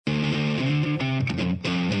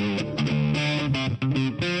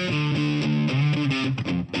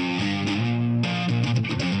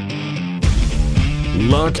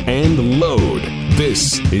lock, and load.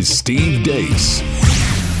 This is Steve Deace.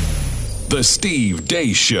 The Steve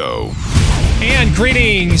Deace Show. And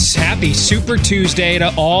greetings. Happy Super Tuesday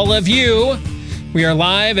to all of you. We are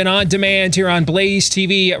live and on demand here on Blaze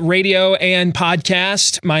TV, radio, and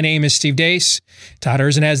podcast. My name is Steve Deace. Todd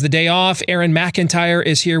Erzin has the day off. Aaron McIntyre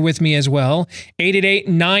is here with me as well.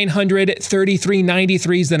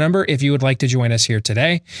 888-900-3393 is the number if you would like to join us here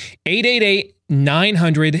today.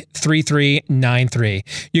 888-900-3393.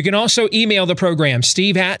 You can also email the program,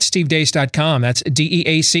 steve@stevedeace.com. That's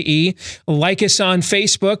DEACE. Like us on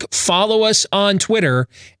Facebook. Follow us on Twitter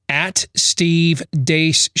at Steve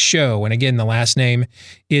Deace Show. And again, the last name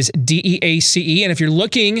is DEACE. And if you're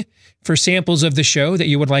looking for samples of the show that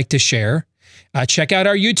you would like to share, check out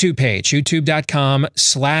our YouTube page,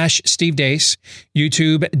 youtube.com/Steve Deace,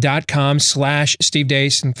 youtube.com/Steve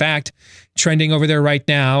Deace. In fact, trending over there right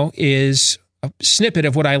now is a snippet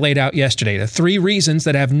of what I laid out yesterday. The 3 reasons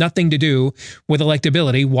that have nothing to do with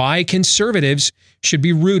electability, why conservatives should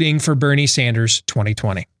be rooting for Bernie Sanders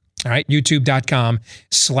 2020. All right,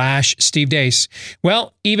 youtube.com/Steve Deace.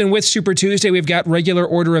 Well, even with Super Tuesday, we've got regular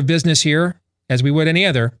order of business here, as we would any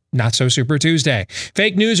other not so Super Tuesday.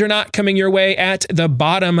 Fake news or not coming your way at the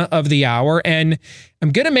bottom of the hour, and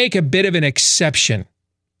I'm going to make a bit of an exception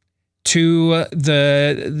to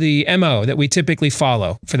the MO that we typically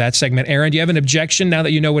follow for that segment. Aaron, do you have an objection now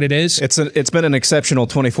that you know what it is? It's been an exceptional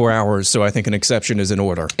 24 hours, so I think an exception is in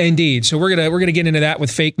order. Indeed. So we're gonna get into that with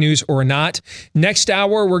fake news or not. Next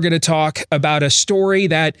hour, we're going to talk about a story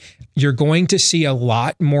that you're going to see a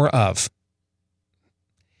lot more of.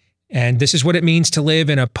 And this is what it means to live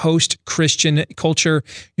in a post-Christian culture.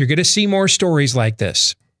 You're going to see more stories like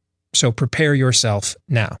this. So prepare yourself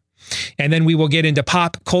now. And then we will get into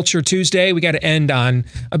Pop Culture Tuesday. We got to end on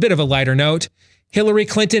a bit of a lighter note. Hillary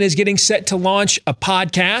Clinton is getting set to launch a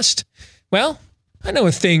podcast. Well, I know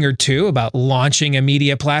a thing or two about launching a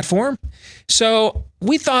media platform. So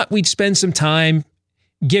we thought we'd spend some time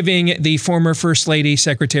giving the former First Lady,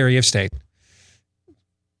 Secretary of State,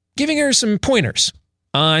 giving her some pointers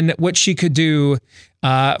on what she could do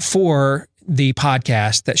for the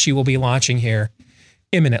podcast that she will be launching here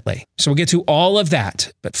imminently. So we'll get to all of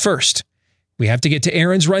that. But first, we have to get to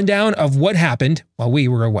Aaron's rundown of what happened while we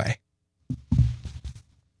were away.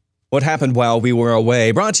 What happened while we were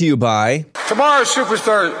away, brought to you by... Tomorrow's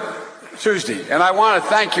Superstar Tuesday, and I want to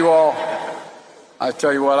thank you all. I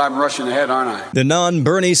tell you what, I'm rushing ahead, aren't I? The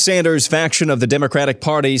non-Bernie Sanders faction of the Democratic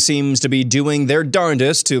Party seems to be doing their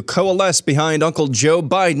darndest to coalesce behind Uncle Joe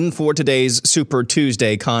Biden for today's Super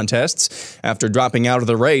Tuesday contests. After dropping out of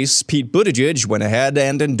the race, Pete Buttigieg went ahead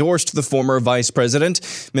and endorsed the former vice president.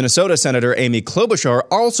 Minnesota Senator Amy Klobuchar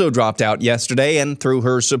also dropped out yesterday and threw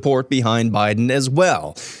her support behind Biden as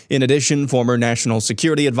well. In addition, former National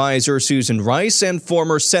Security Advisor Susan Rice and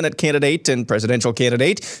former Senate candidate and presidential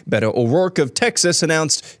candidate Beto O'Rourke of Texas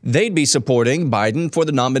announced they'd be supporting Biden for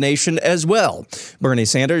the nomination as well. Bernie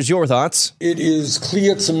Sanders, your thoughts? It is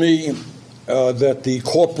clear to me that the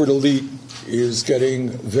corporate elite is getting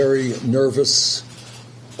very nervous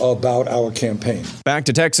about our campaign. Back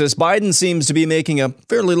to Texas, Biden seems to be making a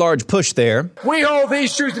fairly large push there. We hold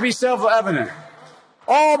these truths to be self-evident.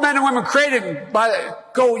 All men and women created by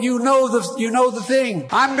you know the thing.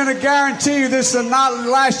 I'm going to guarantee you this is not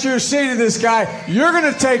last year's scene of this guy. You're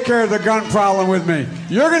going to take care of the gun problem with me.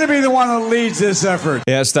 You're going to be the one that leads this effort.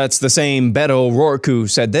 Yes, that's the same Beto O'Rourke who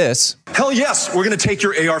said this. Hell yes, we're going to take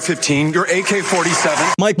your AR-15, your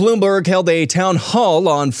AK-47. Mike Bloomberg held a town hall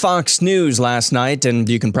on Fox News last night, and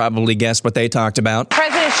you can probably guess what they talked about.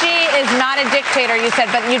 President Xi is not a dictator, you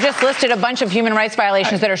said, but you just listed a bunch of human rights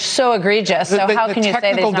violations that are so egregious. So how can you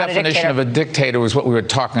say that he's not a dictator? The technical definition of a dictator was what we were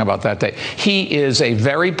talking about that day. He is a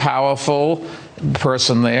very powerful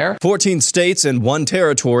person there. 14 states and 1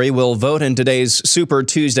 territory will vote in today's Super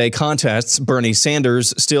Tuesday contests. Bernie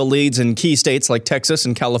Sanders still leads in key states like Texas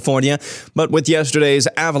and California, but with yesterday's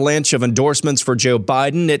avalanche of endorsements for Joe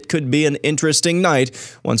Biden, it could be an interesting night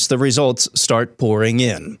once the results start pouring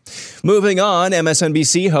in. Moving on,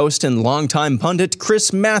 MSNBC host and longtime pundit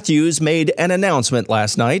Chris Matthews made an announcement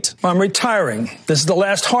last night. I'm retiring. This is the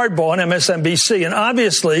last hardball on MSNBC, and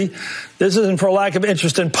obviously this isn't for lack of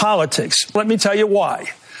interest in politics. Let me tell you why.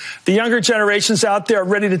 The younger generations out there are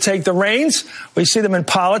ready to take the reins. We see them in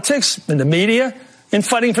politics, in the media, in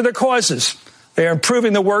fighting for their causes. They are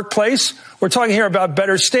improving the workplace. We're talking here about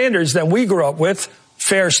better standards than we grew up with,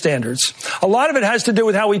 fair standards. A lot of it has to do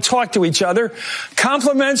with how we talk to each other.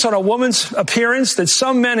 Compliments on a woman's appearance that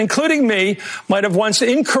some men, including me, might have once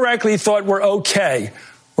incorrectly thought were okay.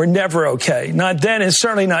 were never okay. Not then and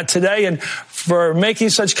certainly not today. And for making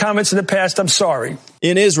such comments in the past, I'm sorry.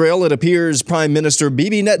 In Israel, it appears Prime Minister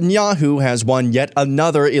Bibi Netanyahu has won yet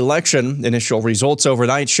another election. Initial results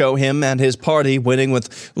overnight show him and his party winning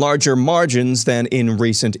with larger margins than in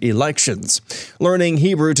recent elections. Learning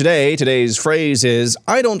Hebrew today, today's phrase is,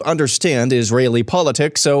 I don't understand Israeli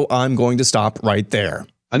politics, so I'm going to stop right there.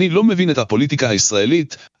 אני לא מבין את הפוליטיקה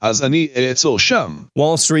הישראלית, אז אני אעצור שם.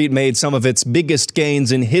 Wall Street made some of its biggest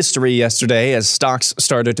gains in history yesterday as stocks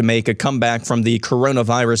started to make a comeback from the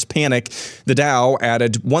coronavirus panic. The Dow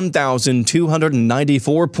added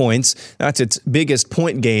 1,294 points. That's its biggest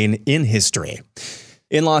point gain in history.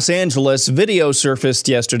 In Los Angeles, video surfaced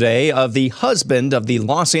yesterday of the husband of the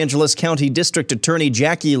Los Angeles County District Attorney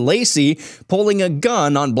Jackie Lacey pulling a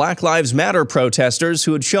gun on Black Lives Matter protesters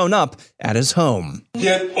who had shown up at his home.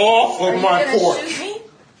 Get off of my porch.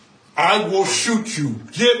 I will shoot you.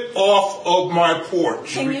 Get off of my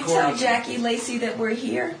porch. Can you tell Jackie Lacey that we're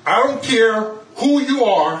here? I don't care who you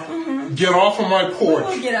are. Mm-hmm. Get off of my porch.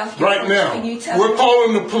 We'll get off right now. Can you tell We're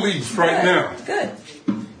calling the police right now. Good.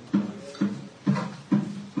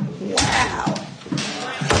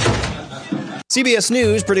 CBS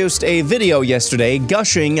News produced a video yesterday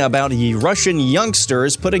gushing about Russian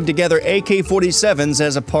youngsters putting together AK-47s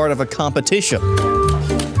as a part of a competition.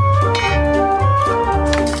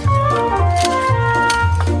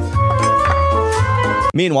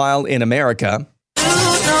 Meanwhile, in America,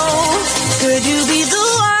 could you be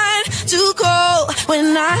the one to call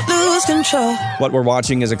when I lose control? What we're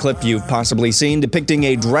watching is a clip you've possibly seen depicting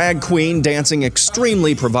a drag queen dancing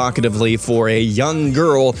extremely provocatively for a young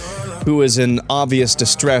girl who is in obvious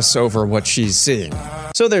distress over what she's seeing.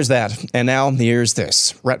 So there's that. And now here's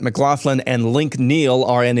this. Rhett McLaughlin and Link Neal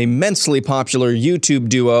are an immensely popular YouTube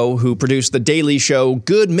duo who produce the daily show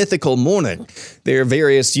Good Mythical Morning. Their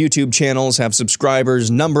various YouTube channels have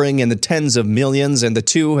subscribers numbering in the tens of millions, and the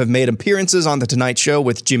two have made appearances on The Tonight Show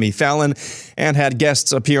with Jimmy Fallon and had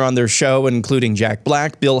guests appear on their show, including Jack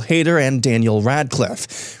Black, Bill Hader, and Daniel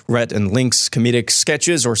Radcliffe. Rhett and Link's comedic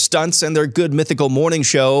sketches or stunts and their Good Mythical Morning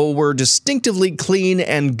show were distinctively clean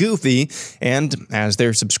and goofy, and as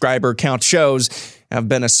their subscriber count shows, have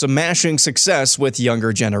been a smashing success with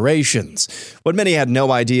younger generations. What many had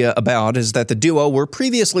no idea about is that the duo were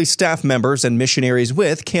previously staff members and missionaries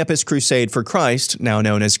with Campus Crusade for Christ, now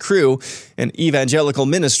known as Cru, an evangelical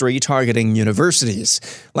ministry targeting universities.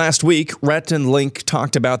 Last week, Rhett and Link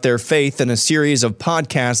talked about their faith in a series of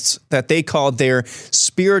podcasts that they called their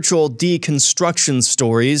spiritual deconstruction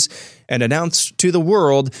stories and announced to the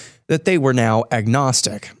world that they were now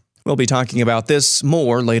agnostic. We'll be talking about this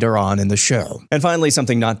more later on in the show. And finally,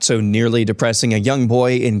 something not so nearly depressing. A young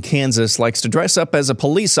boy in Kansas likes to dress up as a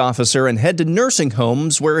police officer and head to nursing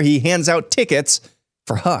homes where he hands out tickets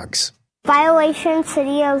for hugs. Violation,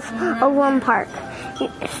 City of Overland Park.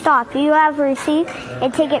 Stop. You have received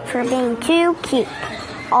a ticket for being too cute.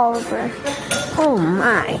 Oliver. Oh,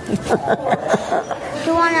 my. Do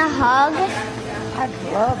you want a hug? I'd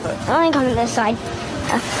love it. Let me come to this side.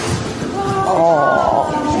 Oh,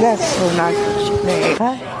 that's so nice that you made.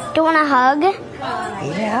 Do you want a hug?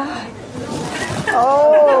 Yeah.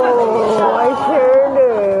 Oh, I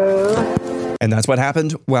sure do. And that's what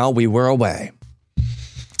happened while we were away.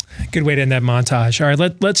 Good way to end that montage. All right,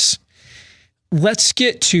 let's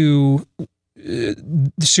get to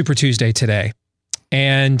the Super Tuesday today.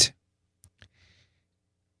 And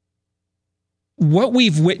what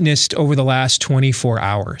we've witnessed over the last 24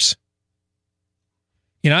 hours.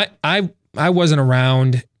 You know, I wasn't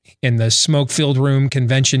around in the smoke-filled room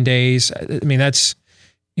convention days. I mean, that's,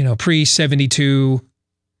 you know, pre-72.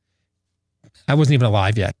 I wasn't even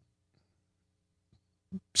alive yet.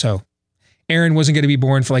 So Aaron wasn't going to be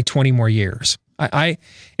born for like 20 more years. And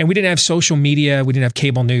we didn't have social media. We didn't have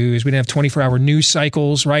cable news. We didn't have 24-hour news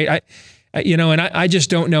cycles, right? I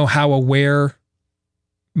just don't know how aware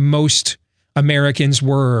most Americans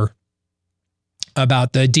were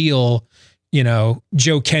about the deal, you know,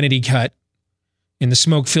 Joe Kennedy cut in the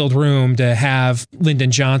smoke-filled room to have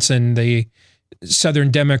Lyndon Johnson, the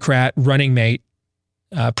Southern Democrat running mate,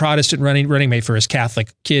 Protestant running mate for his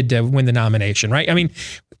Catholic kid to win the nomination, right? I mean,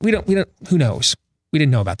 we don't, who knows? We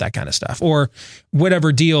didn't know about that kind of stuff. Or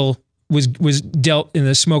whatever deal was dealt in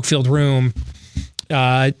the smoke-filled room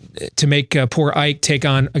to make poor Ike take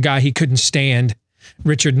on a guy he couldn't stand,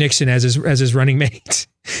 Richard Nixon, as his running mate.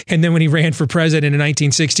 And then when he ran for president in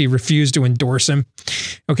 1960, refused to endorse him.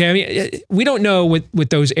 Okay, I mean, we don't know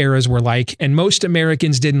what those eras were like. And most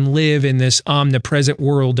Americans didn't live in this omnipresent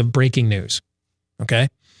world of breaking news. Okay?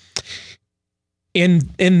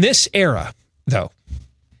 In this era, though,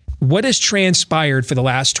 what has transpired for the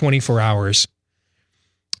last 24 hours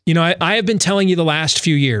You know, I have been telling you the last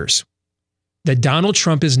few years that Donald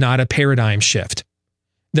Trump is not a paradigm shift.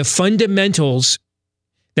 The fundamentals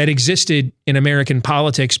that existed in American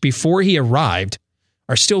politics before he arrived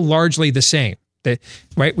are still largely the same.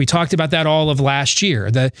 Right? We talked about that all of last year.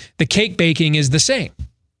 The cake baking is the same.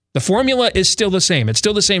 The formula is still the same. It's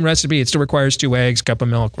still the same recipe. It still requires 2 eggs, cup of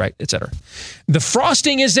milk, right, et cetera. The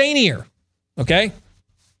frosting is zanier, okay?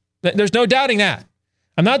 There's no doubting that.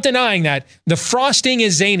 I'm not denying that. The frosting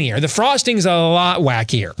is zanier. The frosting's a lot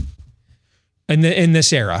wackier in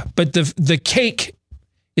this era. But the cake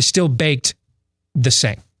is still baked the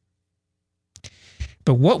same.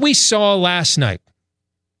 But what we saw last night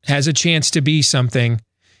has a chance to be something,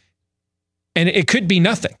 and it could be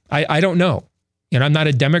nothing. I don't know. You know, I'm not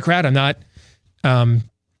a Democrat. I'm not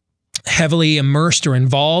heavily immersed or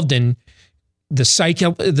involved in the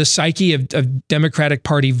psyche of Democratic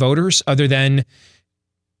Party voters, other than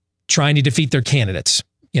trying to defeat their candidates.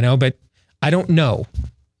 You know, but I don't know.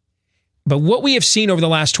 But what we have seen over the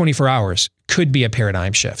last 24 hours could be a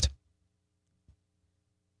paradigm shift.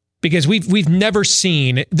 Because we've never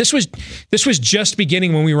seen, this was just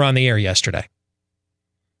beginning when we were on the air yesterday.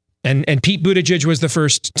 And Pete Buttigieg was the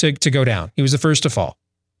first to go down. He was the first to fall.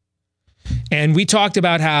 And we talked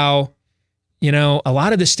about how, you know, a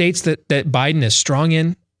lot of the states that Biden is strong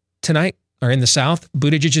in tonight are in the South.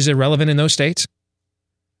 Buttigieg is irrelevant in those states.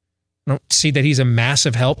 I don't see that he's a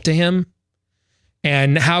massive help to him.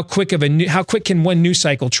 And how quick can one news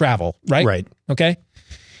cycle travel, right? Right. Okay.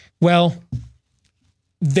 Well,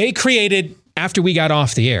 they created, after we got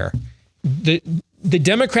off the air, the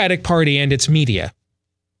Democratic Party and its media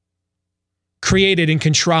created and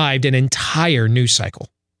contrived an entire news cycle.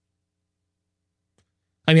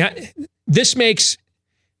 I mean,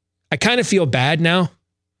 I kind of feel bad now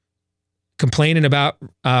complaining about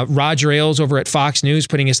Roger Ailes over at Fox News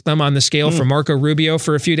putting his thumb on the scale for Marco Rubio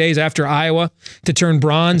for a few days after Iowa to turn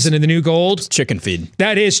bronze into the new gold. Chicken feed.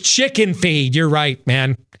 That is chicken feed. You're right,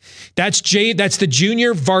 man. That's the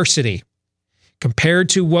junior varsity compared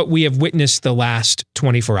to what we have witnessed the last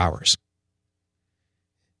 24 hours.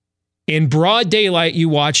 In broad daylight, you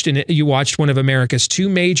watched one of America's 2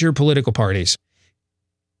 major political parties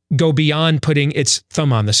go beyond putting its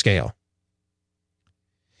thumb on the scale.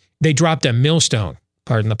 They dropped a millstone,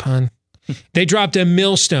 pardon the pun. They dropped a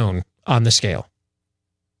millstone on the scale.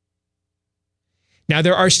 Now,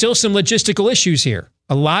 there are still some logistical issues here.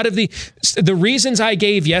 A lot of the reasons I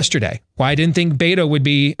gave yesterday, why I didn't think Beto would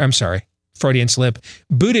be, I'm sorry, Freudian slip,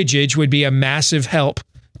 Buttigieg would be a massive help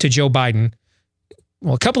to Joe Biden.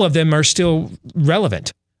 Well, a couple of them are still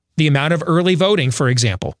relevant. The amount of early voting, for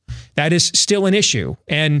example, that is still an issue.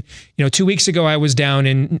 And, you know, 2 weeks ago, I was down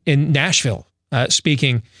in Nashville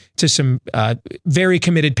speaking to some very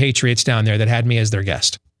committed patriots down there that had me as their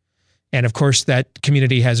guest. And of course, that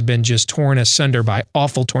community has been just torn asunder by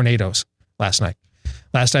awful tornadoes last night.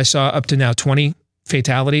 Last I saw, up to now 20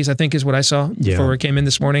 fatalities, I think is what I saw before I came in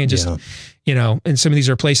this morning. And just, you know, and some of these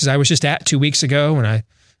are places I was just at 2 weeks ago. And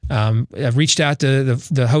I've reached out to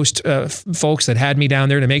the host folks that had me down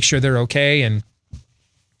there to make sure they're okay. And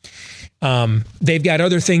they've got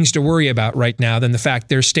other things to worry about right now than the fact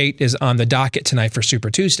their state is on the docket tonight for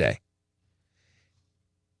Super Tuesday.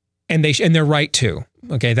 And they're right too.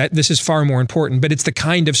 Okay, this is far more important, but it's the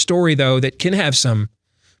kind of story though that can have some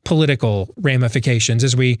political ramifications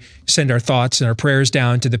as we send our thoughts and our prayers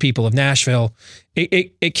down to the people of Nashville.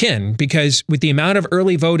 It can, because with the amount of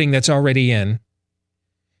early voting that's already in,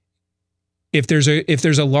 if there's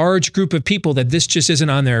a large group of people that this just isn't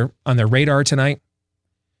on their radar tonight,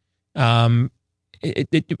 right?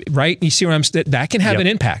 You see where that can have an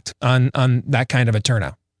impact on that kind of a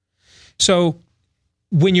turnout. So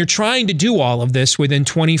when you're trying to do all of this within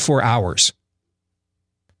 24 hours,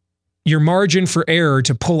 your margin for error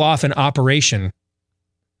to pull off an operation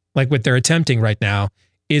like what they're attempting right now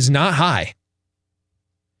is not high.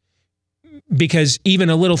 Because even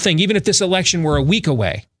a little thing, even if this election were a week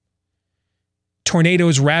away,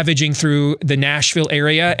 tornadoes ravaging through the Nashville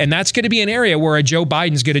area, and that's going to be an area where a Joe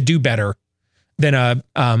Biden's going to do better than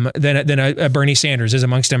a Bernie Sanders is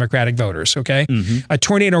amongst Democratic voters. Okay, a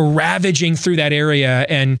tornado ravaging through that area,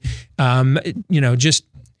 and just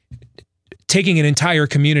taking an entire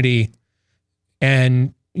community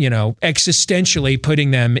and existentially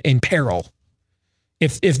putting them in peril.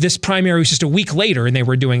 If this primary was just a week later and they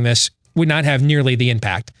were doing this, would not have nearly the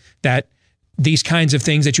impact that these kinds of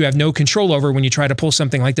things that you have no control over when you try to pull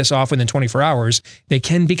something like this off within 24 hours, they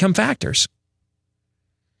can become factors.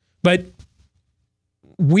 But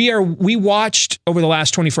we watched over the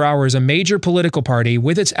last 24 hours a major political party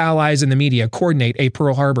with its allies in the media coordinate a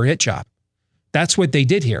Pearl Harbor hit job. That's what they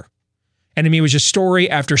did here. And I mean, it was just story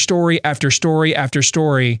after story after story after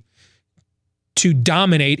story to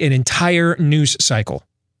dominate an entire news cycle,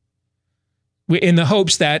 in the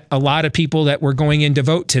hopes that a lot of people that were going in to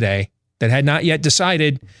vote today that had not yet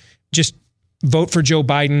decided just vote for Joe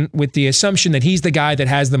Biden with the assumption that he's the guy that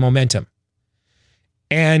has the momentum.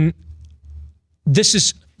 And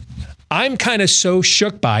I'm kind of so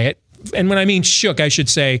shook by it. And when I mean shook, I should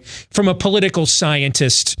say from a political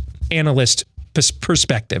scientist, analyst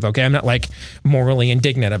perspective. Okay. I'm not like morally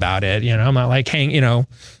indignant about it. I'm not like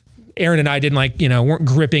Aaron and I didn't weren't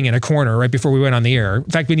gripping in a corner right before we went on the air. In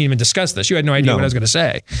fact, we didn't even discuss this. You had no idea what I was going to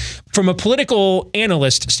say. From a political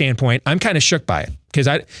analyst standpoint, I'm kind of shook by it because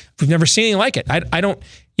we've never seen anything like it. I don't,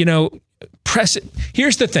 press it.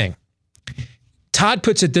 Here's the thing. Todd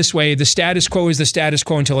puts it this way: the status quo is the status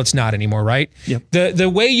quo until it's not anymore, right? Yep. The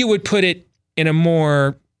way you would put it in a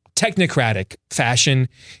more technocratic fashion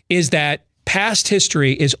is that past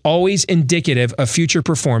history is always indicative of future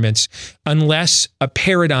performance unless a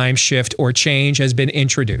paradigm shift or change has been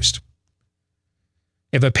introduced.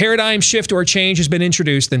 If a paradigm shift or change has been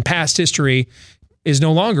introduced, then past history is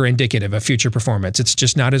no longer indicative of future performance. It's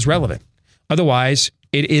just not as relevant. Otherwise,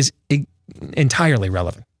 it is entirely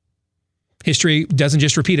relevant. History doesn't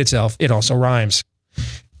just repeat itself, it also rhymes.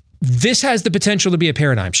 This has the potential to be a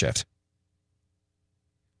paradigm shift.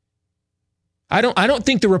 I don't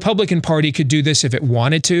think the Republican Party could do this if it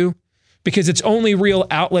wanted to, because its only real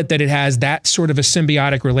outlet that it has that sort of a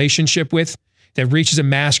symbiotic relationship with that reaches a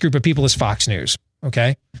mass group of people is Fox News.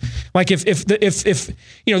 Okay, like if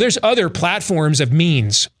there's other platforms of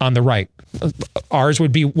means on the right, ours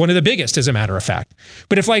would be one of the biggest, as a matter of fact.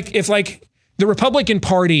 But if the Republican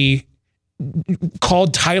Party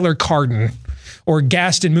called Tyler Cardin or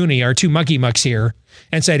Gaston Mooney, our two monkey mucks here,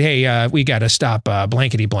 and said, hey, we got to stop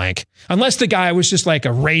blankety blank. Unless the guy was just like a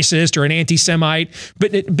racist or an anti-Semite,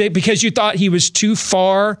 but because you thought he was too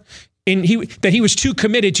far that he was too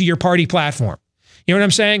committed to your party platform. You know what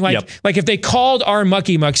I'm saying? Like if they called our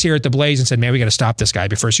mucky mucks here at the Blaze and said, man, we got to stop this guy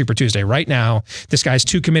before Super Tuesday right now. This guy's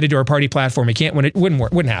too committed to our party platform. He can't win. It wouldn't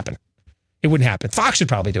work. Wouldn't happen. It wouldn't happen. Fox would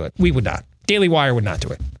probably do it. We would not. Daily Wire would not do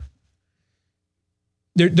it.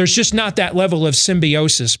 There's just not that level of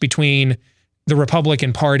symbiosis between the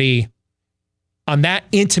Republican Party on that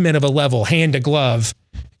intimate of a level, hand to glove,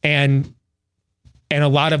 and a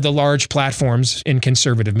lot of the large platforms in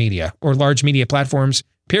conservative media or large media platforms,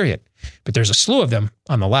 period. But there's a slew of them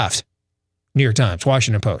on the left. New York Times,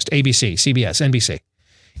 Washington Post, ABC, CBS, NBC.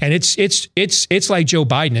 And it's like Joe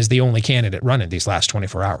Biden is the only candidate running these last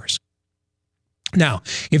 24 hours. Now,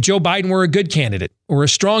 if Joe Biden were a good candidate or a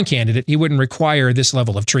strong candidate, he wouldn't require this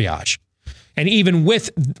level of triage. And even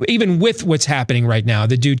with what's happening right now,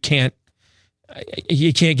 the dude can't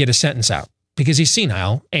get a sentence out because he's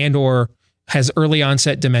senile and or has early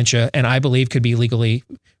onset dementia, and I believe could be legally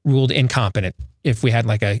ruled incompetent if we had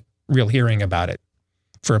like a real hearing about it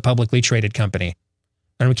for a publicly traded company.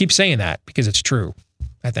 And we keep saying that because it's true,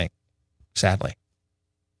 I think, sadly.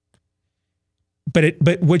 But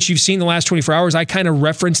what you've seen the last 24 hours, I kind of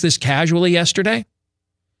referenced this casually yesterday.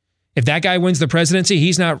 If that guy wins the presidency,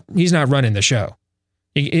 he's not running the show.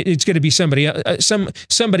 It's going to be somebody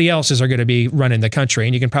else are going to be running the country,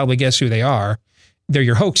 and you can probably guess who they are. They're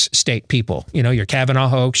your hoax state people, your Kavanaugh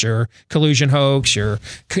hoax, your collusion hoax, your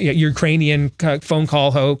Ukrainian phone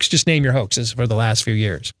call hoax. Just name your hoaxes for the last few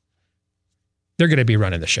years. They're going to be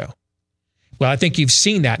running the show. Well, I think you've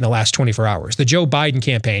seen that in the last 24 hours. The Joe Biden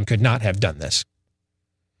campaign could not have done this.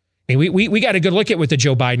 I mean, we got a good look at what the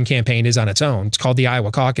Joe Biden campaign is on its own. It's called the Iowa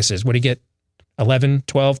caucuses. What do you get? 11,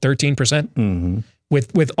 12, 13%? Mm-hmm.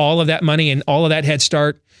 With all of that money and all of that head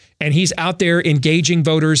start. And he's out there engaging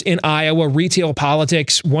voters in Iowa, retail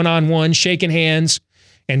politics, one-on-one, shaking hands.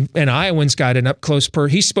 And Iowans got an up-close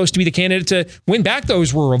he's supposed to be the candidate to win back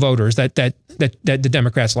those rural voters that the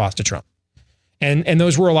Democrats lost to Trump. And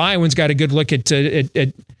those rural Iowans got a good look at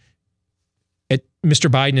Mr.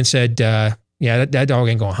 Biden and said, yeah, that dog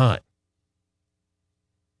ain't gonna hunt.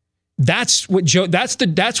 That's what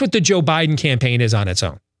the Joe Biden campaign is on its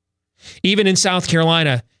own. Even in South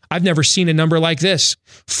Carolina, I've never seen a number like this.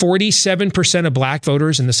 47% of black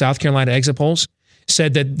voters in the South Carolina exit polls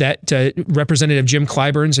said that Representative Jim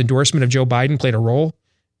Clyburn's endorsement of Joe Biden played a role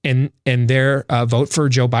in their vote for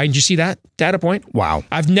Joe Biden. Did you see that data point? Wow.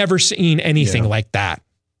 I've never seen anything like that.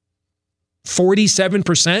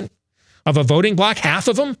 47% of a voting bloc, half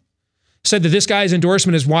of them, said that this guy's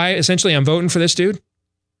endorsement is why essentially I'm voting for this dude.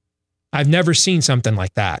 I've never seen something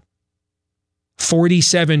like that.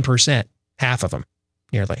 47%, half of them,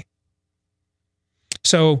 nearly.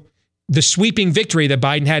 So the sweeping victory that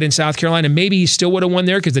Biden had in South Carolina, maybe he still would have won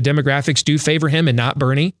there because the demographics do favor him and not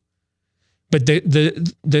Bernie. But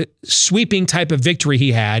the sweeping type of victory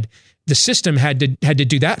he had, the system had to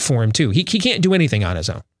do that for him too. He can't do anything on his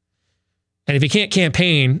own. And if he can't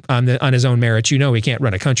campaign on his own merits, he can't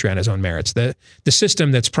run a country on his own merits. The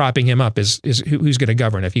system that's propping him up is who's going to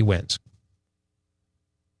govern if he wins.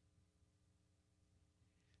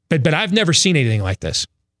 But I've never seen anything like this.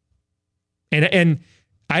 And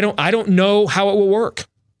I don't know how it will work.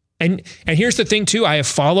 And here's the thing too, I have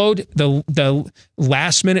followed the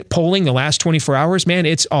last minute polling, the last 24 hours, man,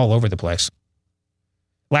 it's all over the place.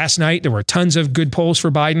 Last night, there were tons of good polls for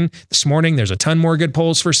Biden. This morning, there's a ton more good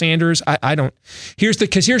polls for Sanders. Here's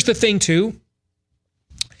the thing too.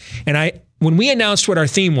 And when we announced what our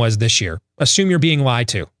theme was this year, assume you're being lied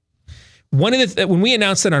to. When we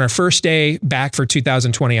announced it on our first day back for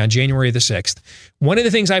 2020 on January the 6th, one of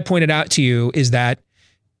the things I pointed out to you is that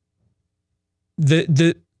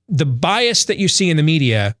the bias that you see in the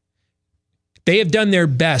media, they have done their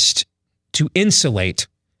best to insulate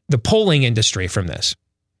the polling industry from this,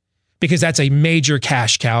 because that's a major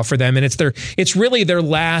cash cow for them, and it's really their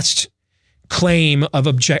last claim of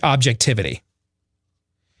objectivity.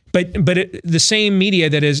 But the same media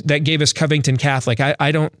that gave us Covington Catholic,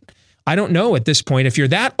 I don't know at this point, if you're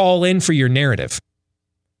that all in for your narrative,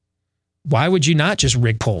 why would you not just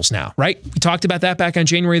rig polls now, right? We talked about that back on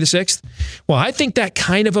January the 6th. Well, I think that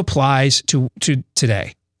kind of applies to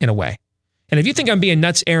today in a way. And if you think I'm being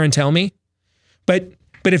nuts, Aaron, tell me. But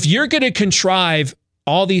if you're going to contrive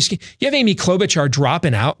all these, you have Amy Klobuchar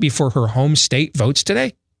dropping out before her home state votes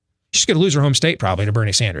today. She's going to lose her home state probably to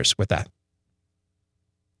Bernie Sanders with that.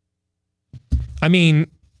 I mean,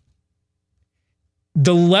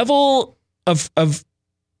 the level of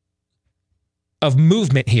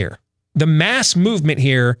movement here, the mass movement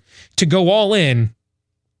here to go all in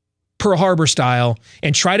Pearl Harbor style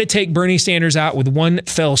and try to take Bernie Sanders out with one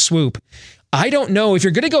fell swoop. I don't know if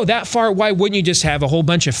you're going to go that far. Why wouldn't you just have a whole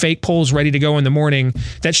bunch of fake polls ready to go in the morning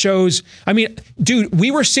that shows? I mean, dude,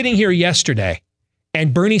 we were sitting here yesterday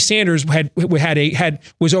and Bernie Sanders was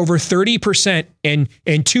over 30%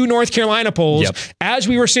 in two North Carolina polls. Yep. As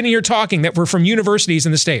we were sitting here talking, that were from universities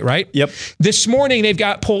in the state, right? Yep. This morning, they've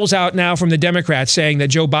got polls out now from the Democrats saying that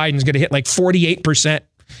Joe Biden's going to hit like 48%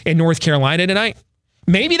 in North Carolina tonight.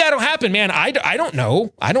 Maybe that'll happen, man. I don't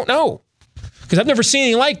know. I don't know. Because I've never seen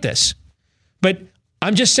anything like this. But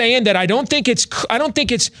I'm just saying that I don't think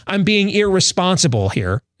I'm being irresponsible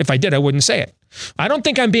here. If I did, I wouldn't say it. I don't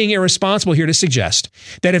think I'm being irresponsible here to suggest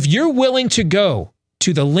that if you're willing to go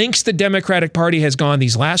to the lengths the Democratic Party has gone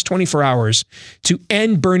these last 24 hours to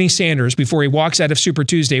end Bernie Sanders before he walks out of Super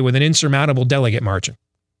Tuesday with an insurmountable delegate margin,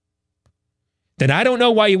 then I don't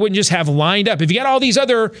know why you wouldn't just have lined up. If you got all these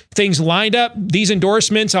other things lined up, these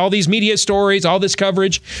endorsements, all these media stories, all this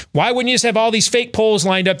coverage, why wouldn't you just have all these fake polls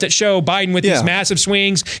lined up that show Biden with these massive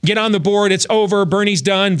swings, get on the board, it's over, Bernie's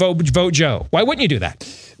done, vote Joe? Why wouldn't you do that?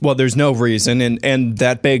 Well, there's no reason, and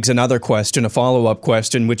that begs another question, a follow-up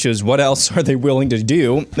question, which is what else are they willing to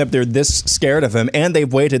do if they're this scared of him and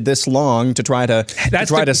they've waited this long to try to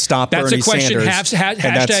stop Bernie Sanders? That's a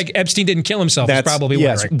question. Hashtag Epstein didn't kill himself is probably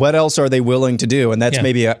yes. Right. What else are they willing to do? And that's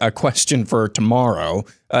maybe a question for tomorrow,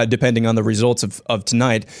 depending on the results of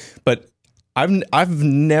tonight. But I've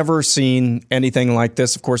never seen anything like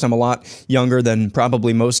this. Of course, I'm a lot younger than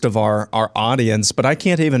probably most of our audience, but I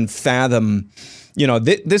can't even fathom.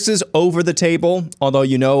 This is over the table, although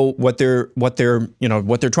what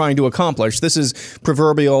they're trying to accomplish. This is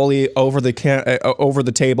proverbially over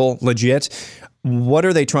the table, legit. What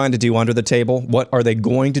are they trying to do under the table? What are they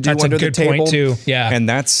going to do under the table? That's a good point too. Yeah, and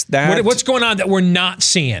that's that. What's going on that we're not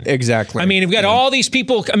seeing? Exactly. I mean, we've got all these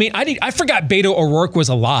people. I mean, I forgot Beto O'Rourke was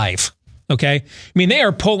alive. Okay, I mean they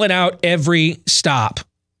are pulling out every stop.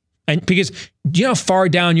 And because do you know how far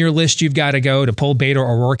down your list you've got to go to pull Beto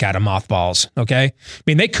O'Rourke out of mothballs? Okay. I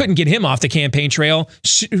mean, they couldn't get him off the campaign trail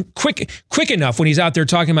quick enough when he's out there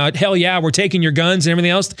talking about, hell yeah, we're taking your guns and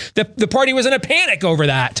everything else. The party was in a panic over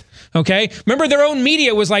that. Okay. Remember their own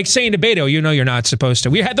media was like saying to Beto, you're not supposed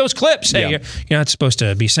to. We had those clips. Hey, you're not supposed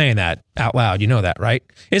to be saying that out loud. You know that, right?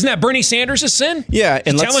 Isn't that Bernie Sanders' sin? Yeah.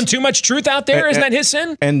 And telling too much truth out there. Isn't that his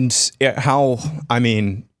sin? And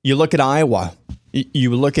you look at Iowa.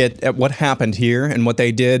 You look at what happened here and what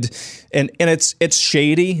they did, and it's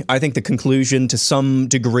shady. I think the conclusion to some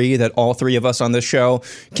degree that all three of us on this show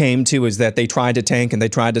came to is that they tried to tank and they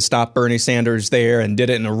tried to stop Bernie Sanders there and did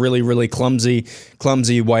it in a really, really clumsy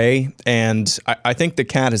way. And I think the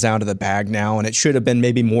cat is out of the bag now, and it should have been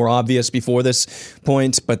maybe more obvious before this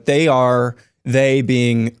point, but they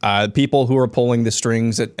being people who are pulling the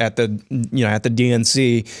strings at the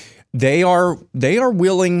DNC, They are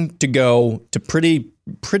willing to go to pretty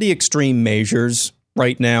extreme measures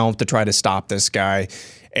right now to try to stop this guy.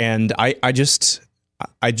 And I just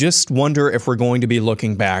wonder if we're going to be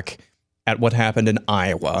looking back at what happened in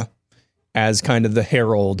Iowa as kind of the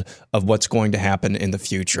herald of what's going to happen in the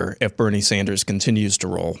future if Bernie Sanders continues to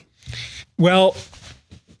roll. Well,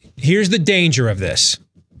 here's the danger of this.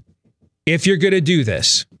 If you're going to do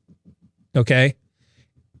this, okay,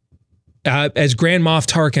 as Grand Moff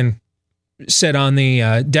Tarkin said on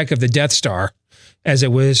the deck of the Death Star as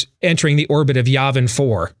it was entering the orbit of Yavin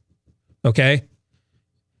 4, okay,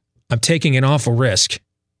 I'm taking an awful risk.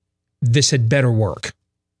 This had better work,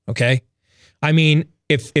 okay? I mean,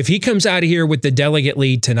 if he comes out of here with the delegate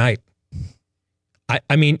lead tonight,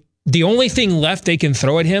 I mean, the only thing left they can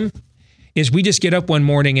throw at him is we just get up one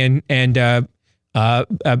morning and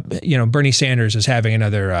Bernie Sanders is having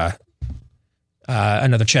another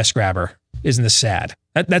chest grabber. Isn't this sad?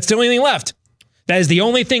 That's the only thing left. That is the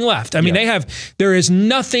only thing left. I mean, there is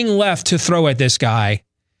nothing left to throw at this guy.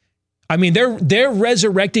 I mean, they're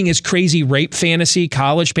resurrecting his crazy rape fantasy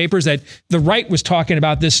college papers that the right was talking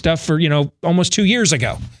about this stuff for, almost 2 years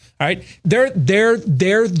ago. All right.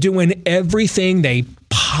 They're doing everything they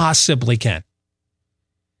possibly can.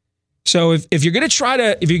 So if you're going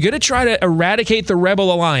to try to eradicate the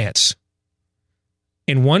Rebel Alliance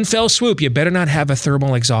in one fell swoop, you better not have a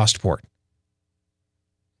thermal exhaust port.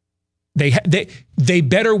 They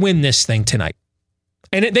better win this thing tonight.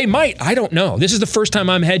 And they might. I don't know. This is the first time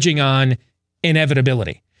I'm hedging on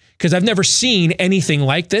inevitability because I've never seen anything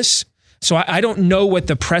like this. So I don't know what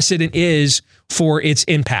the precedent is for its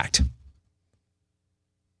impact.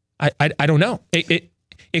 I don't know.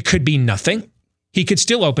 It could be nothing. He could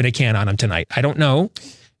still open a can on him tonight. I don't know.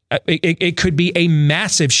 It could be a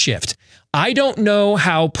massive shift. I don't know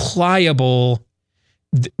how pliable.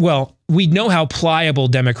 Well, we know how pliable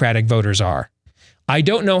Democratic voters are. I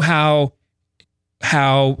don't know how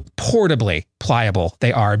portably pliable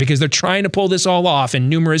they are because they're trying to pull this all off in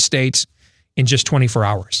numerous states in just 24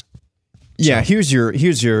 hours. Yeah, here's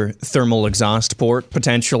your thermal exhaust port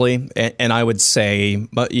potentially, and I would say,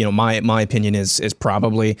 my opinion is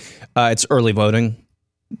probably it's early voting.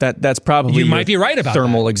 That's probably you might be right about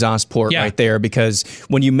thermal exhaust port right there, because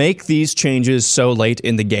when you make these changes so late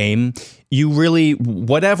in the game, you really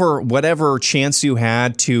whatever chance you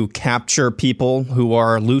had to capture people who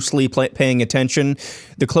are loosely paying attention,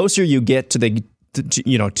 the closer you get to the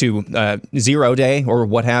 0 day or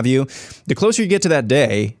what have you, the closer you get to that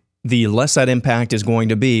day, the less that impact is going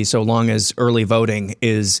to be, so long as early voting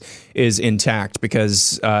is intact.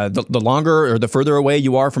 Because the longer or the further away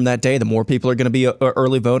you are from that day, the more people are going to be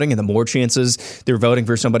early voting, and the more chances they're voting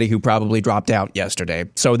for somebody who probably dropped out yesterday.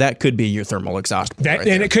 So that could be your thermal exhaust port right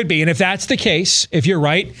there. And it could be. And if that's the case, if you're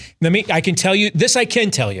right, I can tell you this. I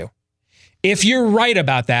can tell you, if you're right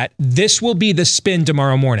about that, this will be the spin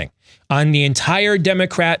tomorrow morning on the entire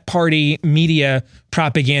Democrat Party media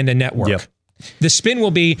propaganda network. Yep. The spin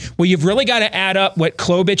will be, well, you've really got to add up what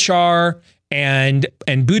Klobuchar and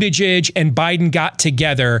Buttigieg and Biden got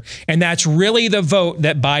together, and that's really the vote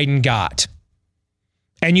that Biden got.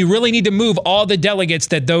 And you really need to move all the delegates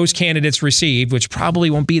that those candidates received, which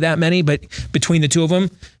probably won't be that many, but between the two of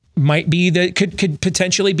them could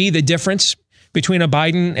potentially be the difference between a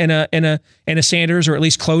Biden and a Sanders, or at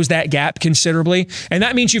least close that gap considerably. And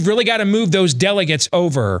that means you've really got to move those delegates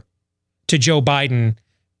over to Joe Biden,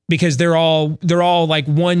 because they're all like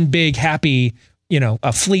one big happy,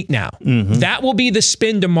 a fleet now. Mm-hmm. That will be the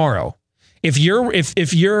spin tomorrow. If your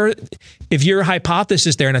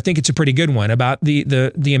hypothesis there, and I think it's a pretty good one, about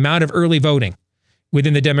the amount of early voting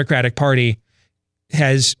within the Democratic Party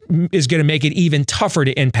is going to make it even tougher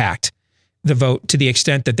to impact the vote to the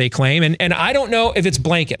extent that they claim. And I don't know if it's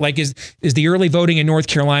blanket. Like, is the early voting in North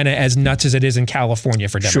Carolina as nuts as it is in California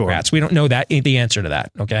for Democrats? Sure. We don't know the answer to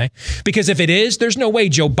that, okay? Because if it is, there's no way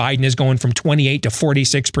Joe Biden is going from 28 to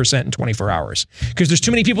 46% in 24 hours. Because there's too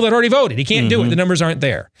many people that already voted. He can't do it. The numbers aren't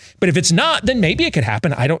there. But if it's not, then maybe it could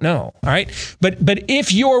happen. I don't know, all right? But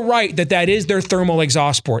if you're right that is their thermal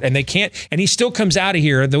exhaust port, and they can't, and he still comes out of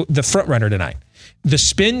here, the front runner tonight, the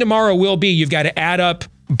spin tomorrow will be, you've got to add up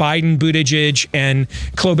Biden, Buttigieg, and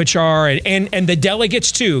Klobuchar, and the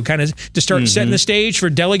delegates too, kind of to start setting the stage for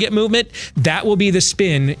delegate movement. That will be the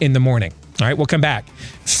spin in the morning. All right, we'll come back.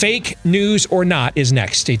 Fake news or not is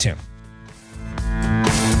next. Stay tuned.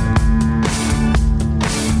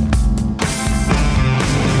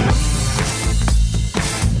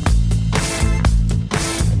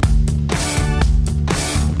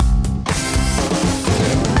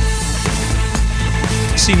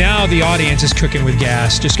 See, now the audience is cooking with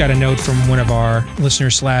gas. Just got a note from one of our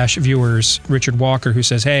listeners/viewers, Richard Walker, who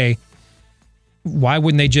says, hey, why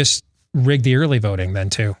wouldn't they just rig the early voting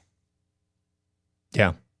then too?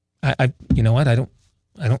 Yeah. You know what? I don't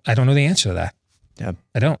know the answer to that. Yeah.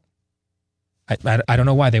 I don't. I don't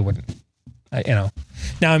know why they wouldn't. Now,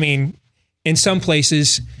 I mean, in some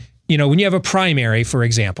places, when you have a primary, for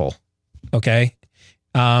example, okay,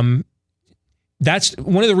 that's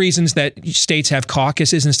one of the reasons that states have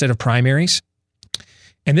caucuses instead of primaries.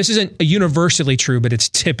 And this isn't universally true, but it's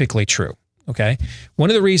typically true. Okay. One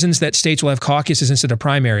of the reasons that states will have caucuses instead of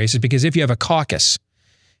primaries is because if you have a caucus,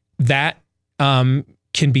 that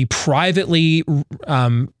can be privately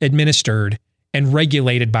administered and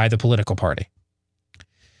regulated by the political party.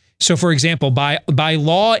 So, for example, by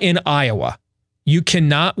law in Iowa, you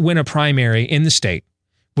cannot win a primary in the state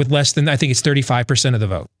with less than, I think it's 35% of the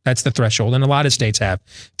vote. That's the threshold. And a lot of states have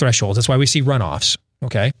thresholds. That's why we see runoffs.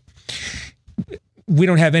 Okay. We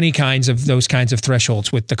don't have any those kinds of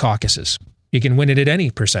thresholds with the caucuses. You can win it at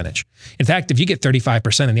any percentage. In fact, if you get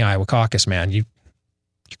 35% in the Iowa caucus, man, you're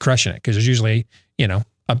crushing it, because there's usually,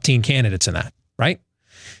 up-teen candidates in that, right?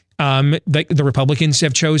 The Republicans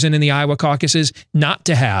have chosen in the Iowa caucuses not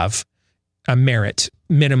to have a merit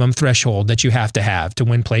minimum threshold that you have to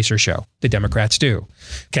win place or show. The Democrats do.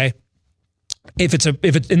 Okay. And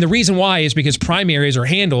the reason why is because primaries are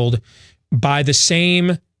handled by the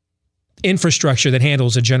same infrastructure that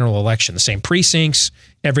handles a general election, the same precincts,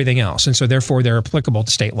 everything else. And so therefore they're applicable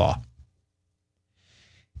to state law.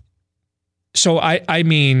 So I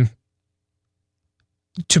mean,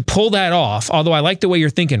 to pull that off, although I like the way you're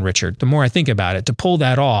thinking, Richard, the more I think about it, to pull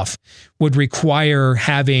that off would require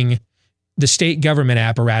having the state government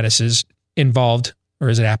apparatuses involved, or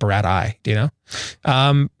is it apparati? Do you know?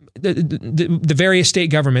 The various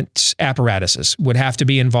state government apparatuses would have to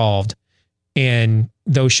be involved in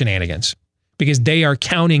those shenanigans, because they are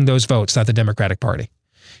counting those votes, not the Democratic Party.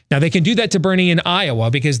 Now, they can do that to Bernie in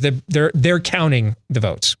Iowa because they're counting the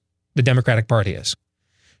votes. The Democratic Party is.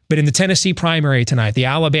 But in the Tennessee primary tonight, the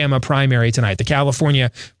Alabama primary tonight, the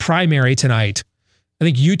California primary tonight, I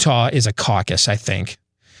think Utah is a caucus, I think.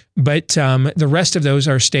 But the rest of those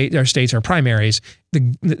are states are primaries.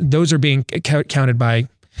 Those are being counted by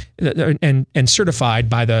and certified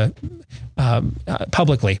by the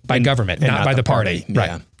publicly by government, not by the party.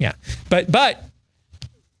 Right. Yeah. But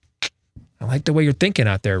I like the way you're thinking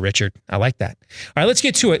out there, Richard. I like that. All right, let's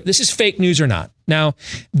get to it. This is fake news or not. Now,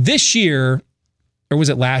 this year, or was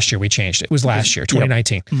it last year we changed it? It was last year,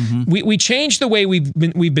 2019. Yep. Mm-hmm. We changed the way we've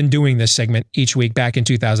been doing this segment each week back in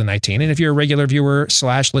 2019. And if you're a regular viewer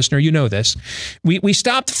 / listener, you know this. We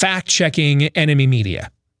stopped fact checking enemy media.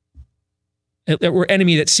 Or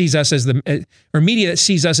enemy that sees us as or media that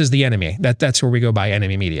sees us as the enemy. That's where we go by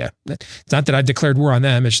enemy media. It's not that I've declared war on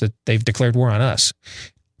them; it's that they've declared war on us.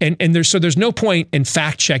 And there's no point in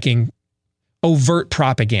fact checking overt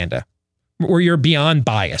propaganda where you're beyond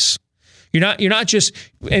bias. You're not just,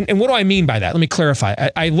 and what do I mean by that? Let me clarify.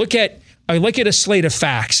 I look at a slate of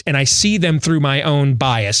facts and I see them through my own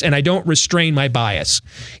bias, and I don't restrain my bias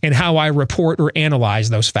in how I report or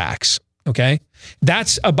analyze those facts. Okay,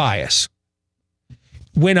 that's a bias.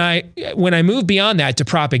 When I move beyond that to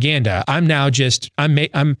propaganda, I'm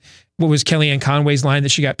what was Kellyanne Conway's line that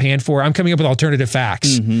she got panned for? I'm coming up with alternative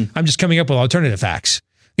facts. Mm-hmm. I'm just coming up with alternative facts.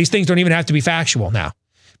 These things don't even have to be factual now,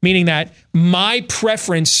 meaning that my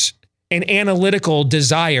preference and analytical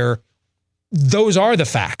desire, those are the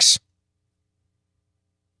facts.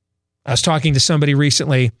 I was talking to somebody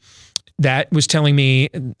recently that was telling me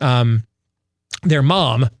their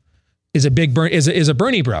mom is a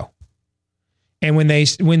Bernie bro. And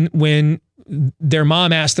when their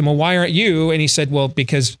mom asked him, well, why aren't you? And he said, well,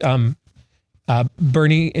 because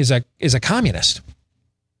Bernie is a communist.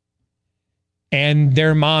 And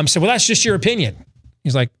their mom said, well, that's just your opinion.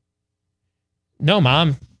 He's like, no,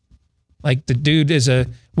 Mom. Like, the dude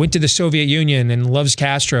went to the Soviet Union and loves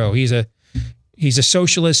Castro. He's a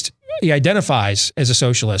socialist. He identifies as a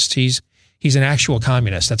socialist. He's an actual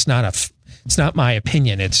communist. It's not my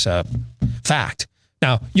opinion. It's a fact.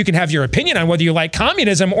 Now, you can have your opinion on whether you like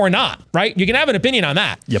communism or not, right? You can have an opinion on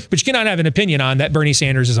that. Yep. But you cannot have an opinion on that Bernie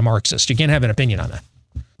Sanders is a Marxist. You can't have an opinion on that.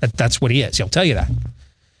 That's what he is. He'll tell you that.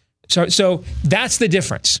 So that's the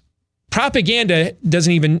difference. Propaganda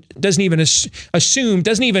doesn't even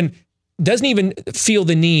feel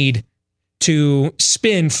the need to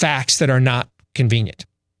spin facts that are not convenient.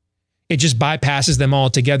 It just bypasses them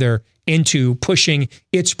altogether into pushing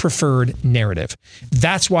its preferred narrative.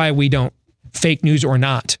 That's why we don't fake news or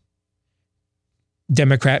not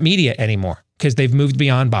Democrat media anymore, because they've moved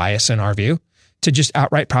beyond bias, in our view, to just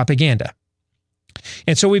outright propaganda.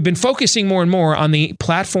 And so we've been focusing more and more on the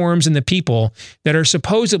platforms and the people that are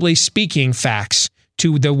supposedly speaking facts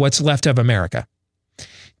to the what's left of America.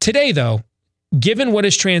 Today, though, given what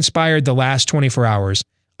has transpired the last 24 hours,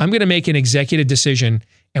 I'm going to make an executive decision,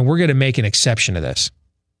 and we're going to make an exception to this.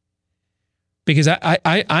 Because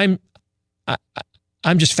I'm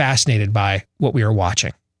just fascinated by what we are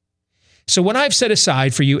watching. So what I've set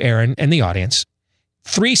aside for you, Aaron, and the audience,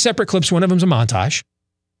 3 separate clips. One of them's a montage,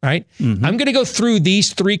 right? Mm-hmm. I'm going to go through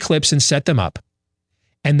these 3 clips and set them up.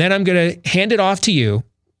 And then I'm going to hand it off to you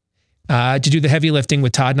to do the heavy lifting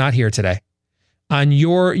with Todd not here today.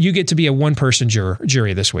 You get to be a one-person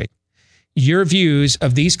jury this week. Your views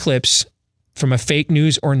of these clips from a fake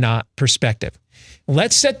news or not perspective.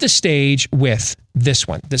 Let's set the stage with this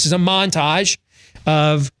one. This is a montage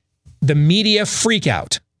of the media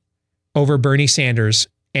freakout over Bernie Sanders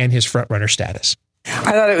and his frontrunner status.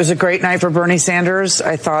 I thought it was a great night for Bernie Sanders.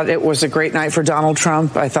 I thought it was a great night for Donald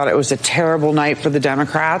Trump. I thought it was a terrible night for the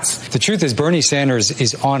Democrats. The truth is Bernie Sanders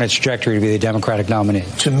is on a trajectory to be the Democratic nominee.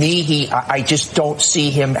 To me, I just don't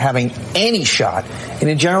see him having any shot in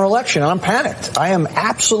a general election. I'm panicked. I am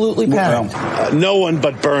absolutely panicked. No one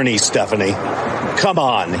but Bernie, Stephanie. Come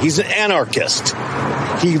on. He's an anarchist.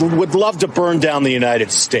 He would love to burn down the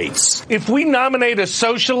United States. If we nominate a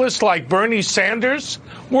socialist like Bernie Sanders,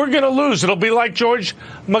 we're going to lose. It'll be like George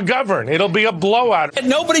McGovern. It'll be a blowout.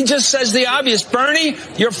 Nobody just says the obvious. Bernie,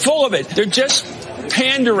 you're full of it. They're just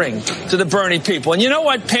pandering to the Bernie people. And you know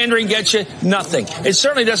what pandering gets you? Nothing. It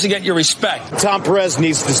certainly doesn't get you respect. Tom Perez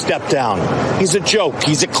needs to step down. He's a joke.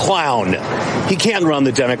 He's a clown. He can't run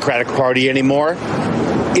the Democratic Party anymore.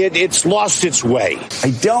 It's lost its way.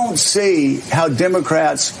 I don't see how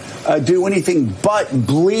Democrats do anything but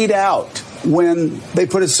bleed out when they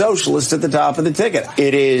put a socialist at the top of the ticket.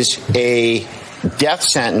 It is a death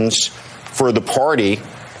sentence for the party,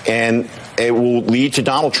 and it will lead to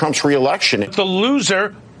Donald Trump's reelection. The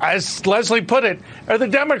loser, as Leslie put it, are the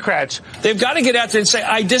Democrats. They've got to get out there and say,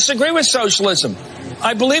 I disagree with socialism.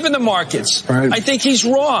 I believe in the markets. Right. I think he's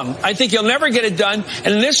wrong. I think he'll never get it done.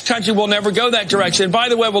 And in this country, we'll never go that direction. And by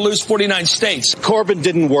the way, we'll lose 49 states. Corbyn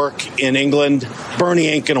didn't work in England. Bernie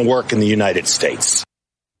ain't going to work in the United States.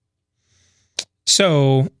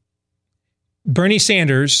 So Bernie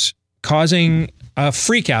Sanders causing a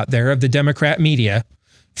freak out there of the Democrat media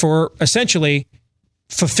for essentially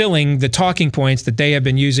fulfilling the talking points that they have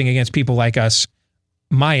been using against people like us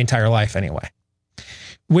my entire life anyway.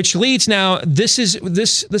 Which leads now, this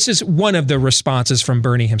is one of the responses from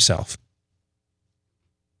Bernie himself.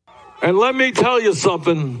 And let me tell you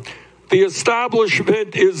something. The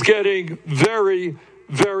establishment is getting very,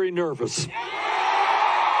 very nervous.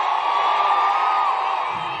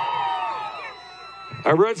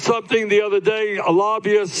 I read something the other day, a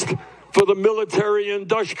lobbyist for the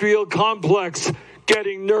military-industrial complex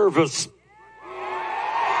getting nervous.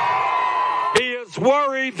 He is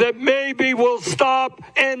worried that maybe we'll stop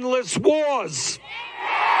endless wars.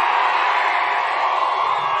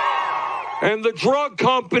 And the drug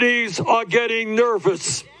companies are getting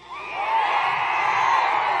nervous.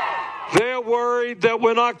 They're worried that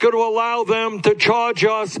we're not going to allow them to charge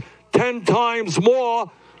us 10 times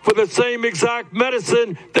more for the same exact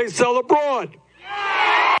medicine they sell abroad.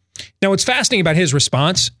 Now, what's fascinating about his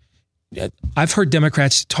response, I've heard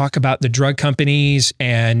Democrats talk about the drug companies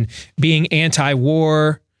and being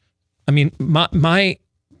anti-war. I mean, my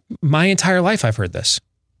entire life I've heard this.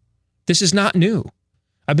 This is not new.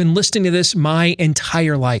 I've been listening to this my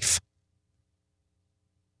entire life.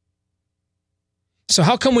 So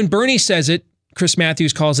how come when Bernie says it, Chris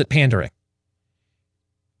Matthews calls it pandering?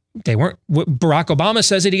 They weren't. Barack Obama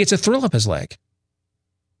says it, he gets a thrill up his leg.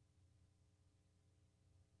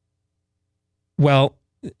 Well,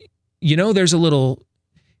 you know, there's a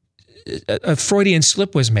Freudian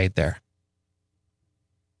slip was made there.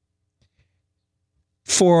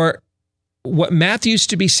 For what Matthews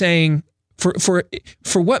to be saying, for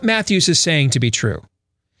what Matthews is saying to be true,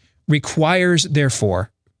 requires,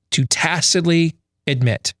 therefore, to tacitly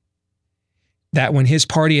admit that when his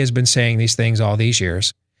party has been saying these things all these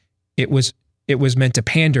years, it was meant to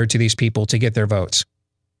pander to these people to get their votes.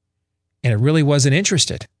 And it really wasn't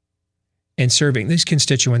interested in serving these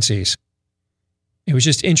constituencies. It was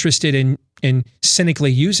just interested in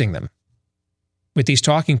cynically using them with these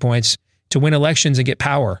talking points to win elections and get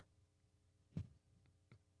power.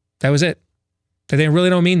 That was it. They really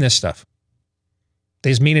don't mean this stuff. They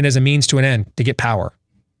just mean it as a means to an end, to get power.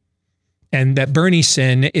 And that Bernie's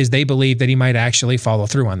sin is they believe that he might actually follow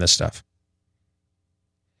through on this stuff.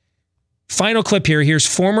 Final clip here. Here's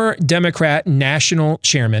former Democrat national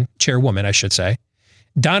chairwoman, I should say,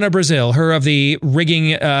 Donna Brazile, her of the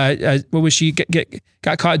rigging, what was she,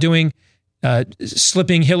 got caught doing?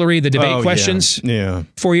 Slipping Hillary the debate questions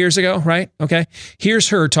 4 years ago, right? Okay. Here's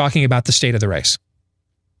her talking about the state of the race.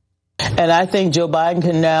 And I think Joe Biden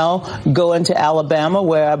can now go into Alabama,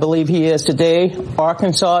 where I believe he is today,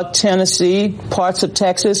 Arkansas, Tennessee, parts of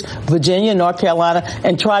Texas, Virginia, North Carolina,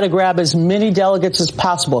 and try to grab as many delegates as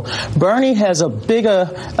possible. Bernie has a bigger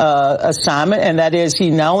assignment, and that is he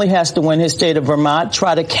not only has to win his state of Vermont,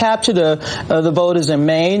 try to capture the voters in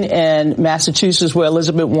Maine and Massachusetts, where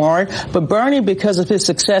Elizabeth Warren, but Bernie, because of his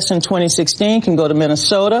success in 2016, can go to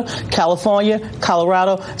Minnesota, California,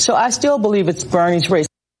 Colorado. So I still believe it's Bernie's race.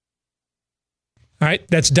 All right,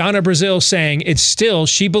 that's Donna Brazile saying it's still,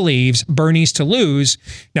 she believes, Bernie's to lose.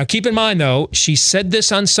 Now, keep in mind, though, she said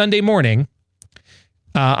this on Sunday morning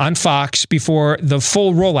on Fox before the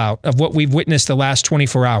full rollout of what we've witnessed the last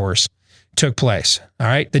 24 hours took place. All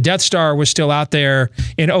right, the Death Star was still out there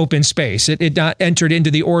in open space. It had not entered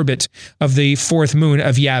into the orbit of the fourth moon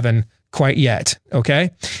of Yavin quite yet,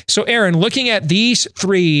 okay? So, Aaron, looking at these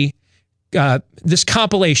three, this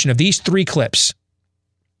compilation of these three clips,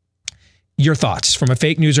 your thoughts from a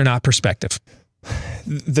fake news or not perspective?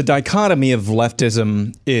 The dichotomy of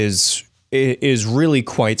leftism is really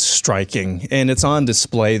quite striking, and it's on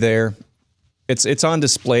display there. It's on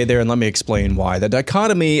display there, and let me explain why. The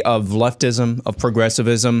dichotomy of leftism, of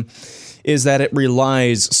progressivism, is that it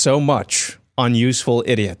relies so much on useful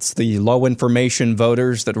idiots, the low information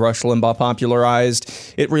voters that Rush Limbaugh popularized.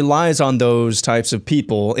 It relies on those types of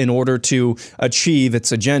people in order to achieve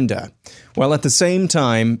its agenda. While at the same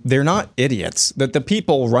time, they're not idiots. That the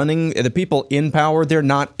people in power, they're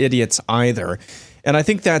not idiots either. And I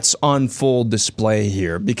think that's on full display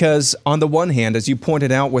here because on the one hand, as you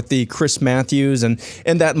pointed out with the Chris Matthews and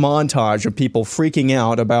that montage of people freaking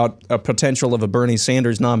out about a potential of a Bernie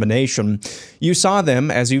Sanders nomination, you saw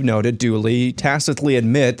them, as you noted duly, tacitly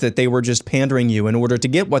admit that they were just pandering you in order to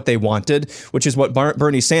get what they wanted, which is what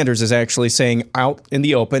Bernie Sanders is actually saying out in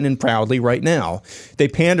the open and proudly right now. They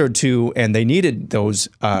pandered to and they needed those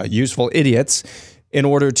useful idiots in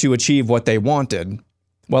order to achieve what they wanted.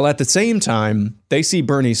 Well, at the same time, they see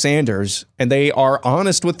Bernie Sanders and they are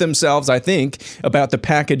honest with themselves, I think, about the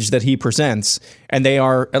package that he presents. And they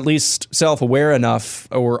are at least self-aware enough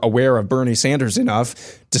or aware of Bernie Sanders enough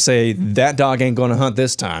to say that dog ain't going to hunt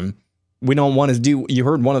this time. We don't want to do. You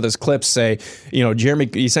heard one of those clips say, Jeremy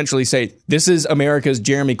essentially say, this is America's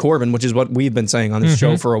Jeremy Corbyn, which is what we've been saying on this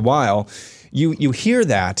show for a while. You hear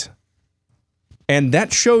that. And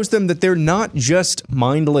that shows them that they're not just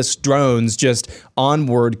mindless drones, just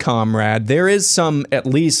onward, comrade. There is some, at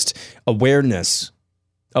least, awareness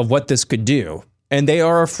of what this could do. And they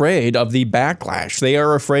are afraid of the backlash. They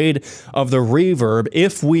are afraid of the reverb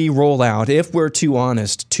if we roll out, if we're too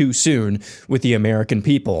honest too soon with the American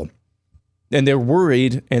people. And they're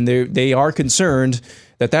worried and they are concerned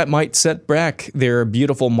that might set back their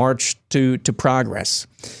beautiful march to progress.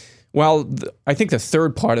 Well, I think the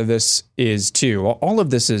third part of this is too. All of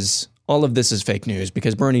this is fake news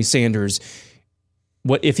because Bernie Sanders,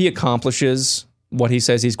 what if he accomplishes what he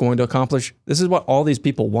says he's going to accomplish? This is what all these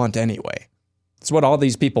people want anyway. It's what all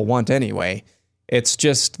these people want anyway. It's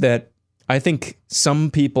just that I think some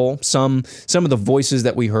people, some of the voices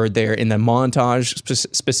that we heard there in the montage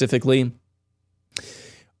specifically,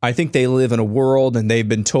 I think they live in a world and they've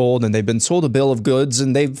been told and they've been sold a bill of goods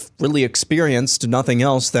and they've really experienced nothing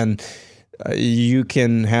else than you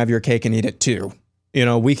can have your cake and eat it too.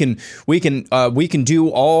 We can do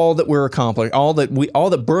all that we're accomplishing, all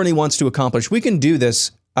that Bernie wants to accomplish. We can do this,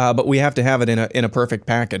 but we have to have it in a perfect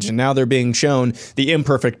package. And now they're being shown the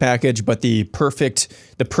imperfect package, but the perfect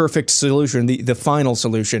solution, the final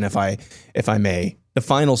solution, if I may, the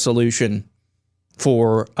final solution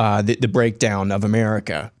for the breakdown of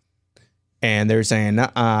America. And they're saying,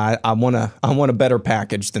 I want a better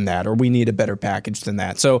package than that, or we need a better package than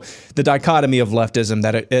that. So the dichotomy of leftism,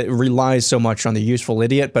 that it relies so much on the useful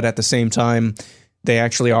idiot, but at the same time, they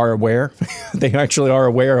actually are aware. They actually are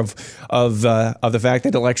aware of the fact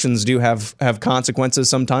that elections do have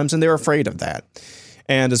consequences sometimes, and they're afraid of that.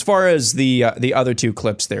 And as far as the other two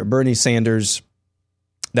clips there, Bernie Sanders,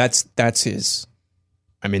 that's his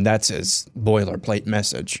boilerplate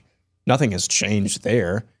message. Nothing has changed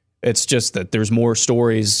there. It's just that there's more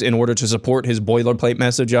stories in order to support his boilerplate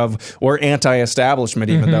message or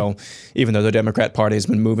anti-establishment, even though the Democrat Party has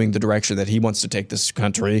been moving the direction that he wants to take this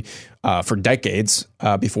country for decades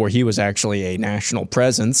before he was actually a national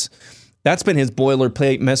presence. That's been his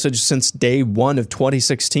boilerplate message since day one of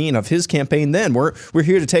 2016 of his campaign then. We're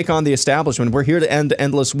here to take on the establishment. We're here to end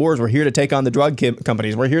endless wars. We're here to take on the drug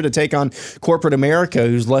companies. We're here to take on corporate America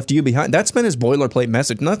who's left you behind. That's been his boilerplate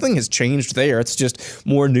message. Nothing has changed there. It's just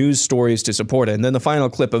more news stories to support it. And then the final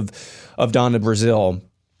clip of Donna Brazile,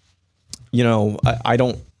 I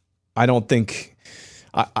don't think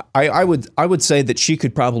I would say that she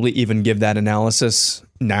could probably even give that analysis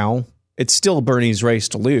now. It's still Bernie's race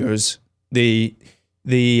to lose. The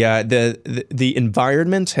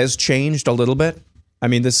environment has changed a little bit. I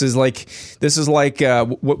mean, this is like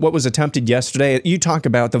what was attempted yesterday. You talk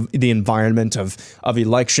about the environment of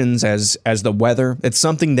elections as the weather. It's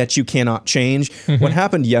something that you cannot change. Mm-hmm. What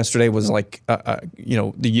happened yesterday was like the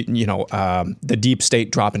deep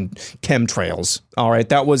state dropping chemtrails. All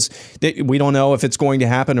right, we don't know if it's going to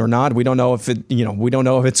happen or not. We don't know if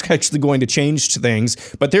it's actually going to change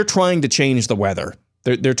things. But they're trying to change the weather.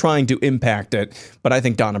 They're trying to impact it. But I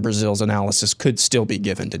think Donna Brazil's analysis could still be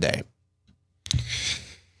given today.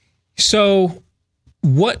 So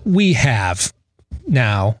what we have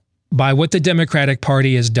now, by what the Democratic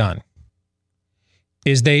Party has done,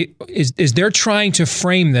 is they're trying to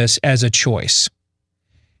frame this as a choice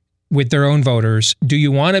with their own voters. Do you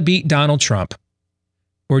want to beat Donald Trump,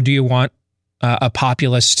 or do you want a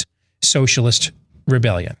populist socialist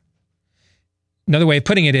rebellion? Another way of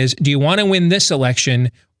putting it is, do you want to win this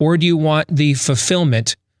election, or do you want the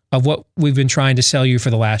fulfillment of what we've been trying to sell you for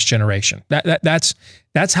the last generation? That's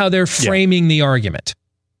how they're framing the argument.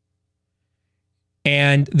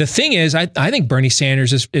 And the thing is, I think Bernie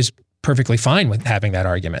Sanders is perfectly fine with having that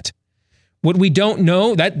argument. What we don't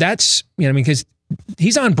know, that's because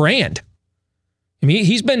he's on brand. I mean,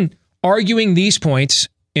 he's been arguing these points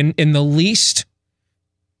in the least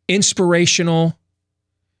inspirational,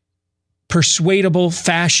 persuadable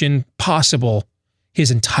fashion possible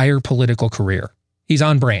his entire political career. He's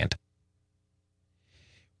on brand.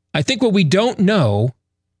 I think what we don't know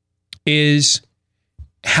is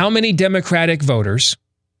how many Democratic voters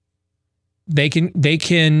they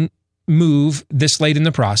can move this late in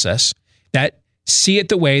the process that see it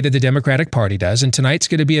the way that the Democratic Party does, and tonight's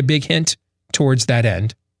going to be a big hint towards that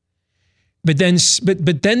end. But then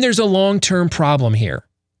there's a long-term problem here,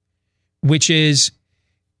 which is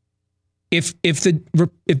if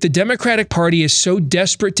the Democratic Party is so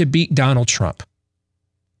desperate to beat Donald Trump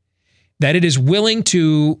that it is willing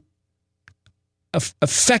to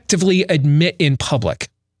effectively admit in public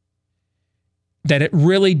that it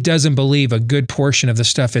really doesn't believe a good portion of the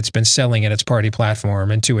stuff it's been selling in its party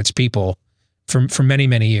platform and to its people for many,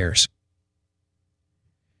 many years.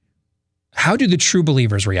 How do the true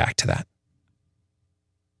believers react to that?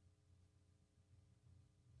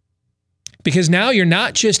 Because now you're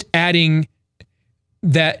not just adding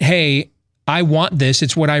that, hey, I want this,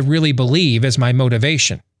 it's what I really believe as my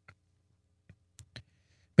motivation.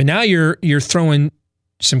 But now you're throwing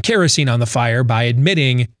some kerosene on the fire by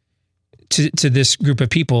admitting to this group of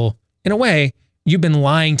people, in a way, you've been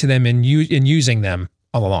lying to them and using them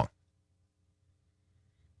all along.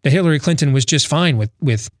 That Hillary Clinton was just fine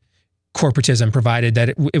with corporatism, provided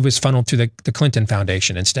that it was funneled through the Clinton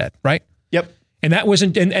Foundation instead, right? Yep. And that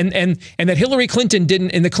wasn't, and that Hillary Clinton didn't,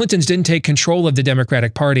 and the Clintons didn't take control of the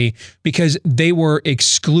Democratic Party because they were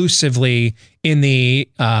exclusively in the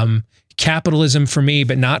capitalism for me,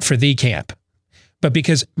 but not for thee camp. But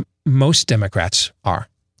because most Democrats are.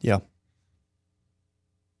 Yeah.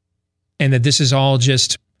 And that this is all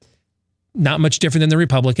just not much different than the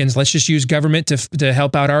Republicans. Let's just use government to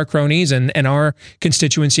help out our cronies and our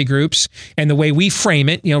constituency groups. And the way we frame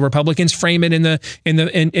it, Republicans frame it in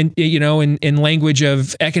language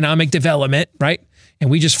of economic development, right?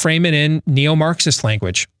 And we just frame it in neo-Marxist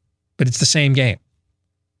language. But it's the same game.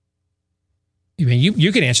 I mean,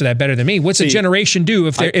 you can answer that better than me. What's a generation do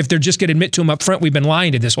if they're just going to admit to them up front, we've been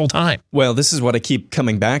lying to this whole time? Well, this is what I keep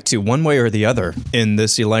coming back to. One way or the other in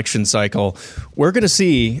this election cycle, we're going to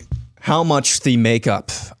see how much the makeup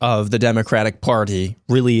of the Democratic Party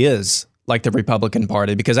really is like the Republican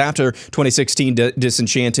Party. Because after 2016,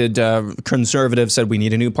 disenchanted conservatives said, we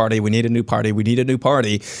need a new party, we need a new party, we need a new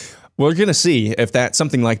party. We're going to see if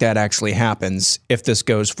something like that actually happens, if this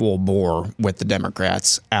goes full bore with the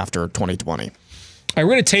Democrats after 2020. All right,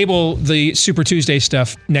 we're going to table the Super Tuesday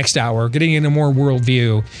stuff next hour, getting into more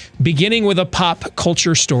worldview, beginning with a pop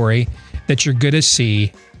culture story that you're going to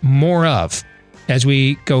see more of as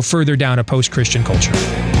we go further down a post-Christian culture.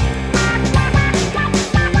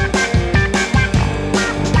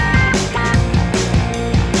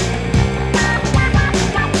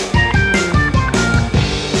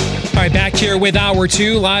 All right, back here with Hour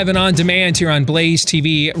 2, live and on demand here on Blaze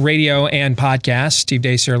TV, radio, and podcast. Steve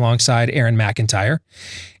Deace here alongside Aaron McIntyre.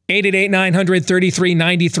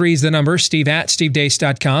 888-900-3393 is the number.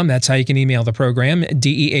 Steve@stevedeace.com. That's how you can email the program,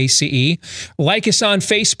 DEACE. Like us on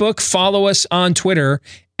Facebook. Follow us on Twitter,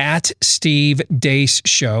 at Steve Deace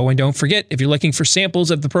Show. And don't forget, if you're looking for samples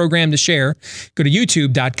of the program to share, go to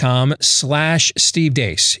youtube.com/Steve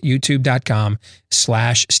Deace.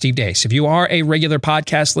 youtube.com/Steve Deace. If you are a regular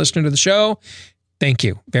podcast listener to the show, thank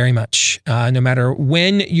you very much. No matter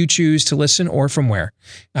when you choose to listen or from where,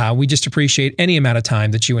 we just appreciate any amount of time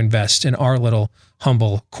that you invest in our little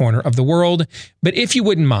humble corner of the world. But if you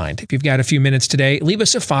wouldn't mind, if you've got a few minutes today, leave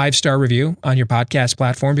us a 5-star review on your podcast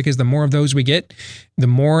platform, because the more of those we get, the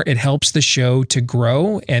more it helps the show to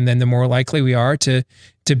grow. And then the more likely we are to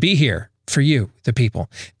be here for you, the people.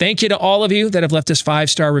 Thank you to all of you that have left us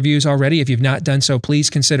 5-star reviews already. If you've not done so,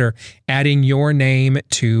 please consider adding your name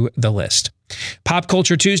to the list. Pop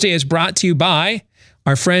Culture Tuesday is brought to you by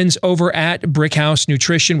our friends over at Brickhouse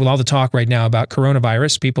Nutrition. With all the talk right now about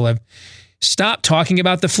coronavirus, people have stopped talking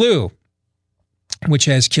about the flu, which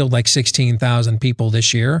has killed like 16,000 people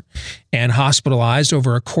this year and hospitalized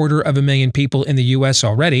over 250,000 people in the U.S.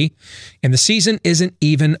 already. And the season isn't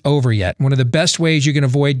even over yet. One of the best ways you can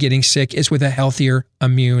avoid getting sick is with a healthier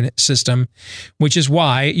immune system, which is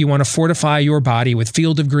why you want to fortify your body with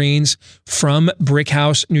Field of Greens from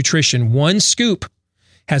Brickhouse Nutrition. One scoop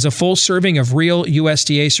has a full serving of real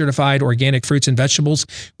USDA certified organic fruits and vegetables,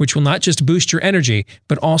 which will not just boost your energy,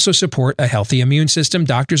 but also support a healthy immune system.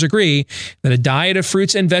 Doctors agree that a diet of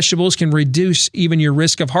fruits and vegetables can reduce even your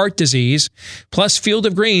risk of heart disease. Plus, Field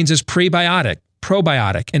of Greens is prebiotic,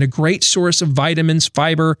 probiotic, and a great source of vitamins,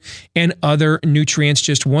 fiber, and other nutrients.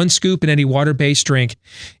 Just one scoop in any water-based drink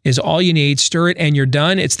is all you need. Stir it and you're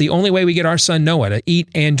done. It's the only way we get our son Noah to eat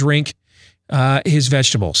and drink his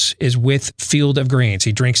vegetables is with Field of Greens.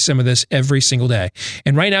 He drinks some of this every single day.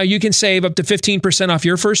 And right now you can save up to 15% off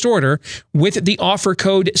your first order with the offer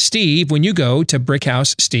code Steve when you go to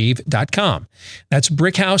BrickhouseSteve.com. That's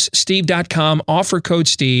BrickhouseSteve.com, offer code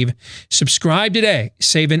Steve. Subscribe today.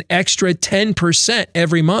 Save an extra 10%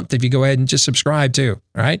 every month if you go ahead and just subscribe too.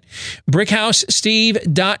 All right?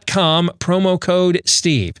 BrickhouseSteve.com, promo code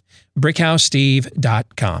Steve.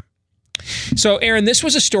 BrickhouseSteve.com. So, Aaron, this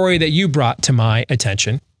was a story that you brought to my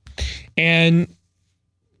attention. And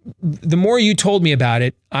the more you told me about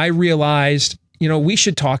it, I realized, we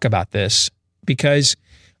should talk about this because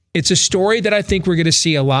it's a story that I think we're going to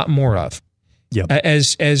see a lot more of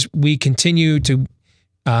as we continue to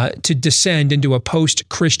descend into a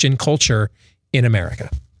post-Christian culture in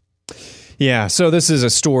America. Yeah, so this is a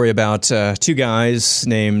story about two guys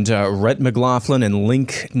named Rhett McLaughlin and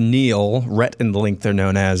Link Neal. Rhett and Link, they're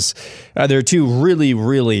known as. They're two really,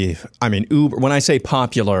 really, uber, when I say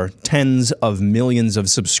popular, tens of millions of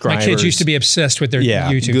subscribers. My kids used to be obsessed with their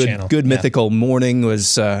YouTube channel. Good Mythical Morning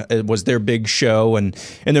was their big show. And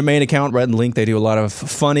in their main account, Rhett and Link, they do a lot of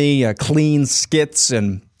funny, clean skits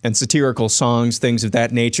and satirical songs, things of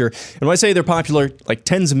that nature. And when I say they're popular, like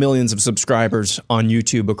tens of millions of subscribers on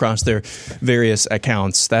YouTube across their various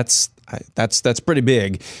accounts, that's pretty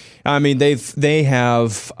big. I mean, they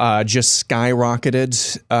have just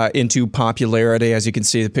skyrocketed into popularity. As you can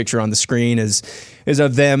see, the picture on the screen is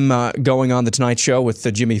of them going on The Tonight Show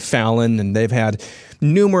with Jimmy Fallon, and they've had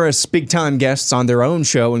numerous big-time guests on their own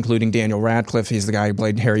show, including Daniel Radcliffe. He's the guy who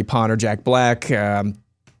played Harry Potter, Jack Black,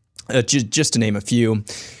 just to name a few.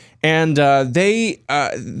 And they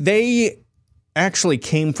actually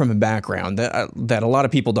came from a background that a lot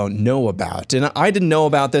of people don't know about. And I didn't know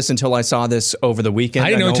about this until I saw this over the weekend.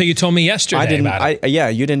 I didn't know until you told me yesterday about it. Yeah,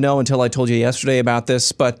 you didn't know until I told you yesterday about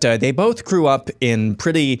this. But they both grew up in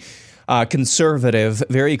pretty conservative,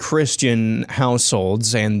 very Christian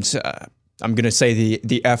households. And I'm going to say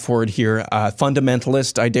the F word here,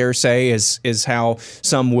 fundamentalist, I dare say, is how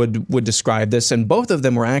some would describe this. And both of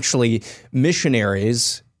them were actually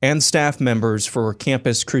missionaries and staff members for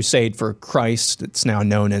Campus Crusade for Christ. It's now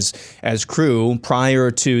known as Cru, prior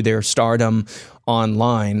to their stardom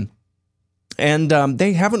online. And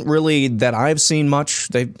they haven't really, that I've seen much.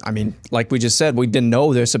 Like we just said, we didn't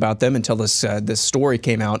know this about them until this story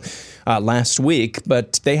came out last week.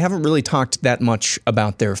 But they haven't really talked that much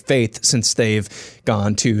about their faith since they've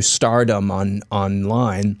gone to stardom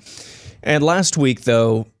online. And last week,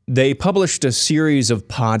 though, they published a series of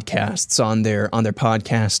podcasts on their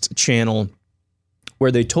podcast channel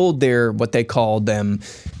where they told what they called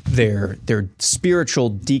their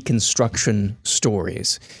spiritual deconstruction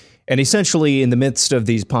stories. And essentially, in the midst of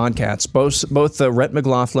these podcasts, both Rhett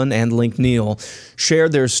McLaughlin and Link Neal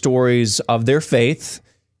shared their stories of their faith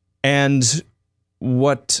and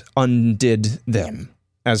what undid them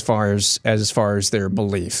as far as their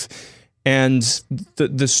belief. And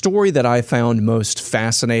the story that I found most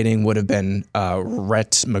fascinating would have been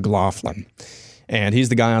Rhett McLaughlin. And he's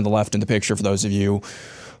the guy on the left in the picture for those of you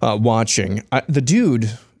watching. The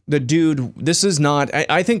dude the dude, this is not,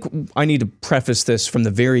 I think I need to preface this from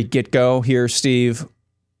the very get-go here, Steve.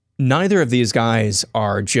 Neither of these guys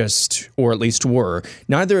are just, or at least were,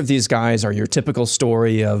 neither of these guys are your typical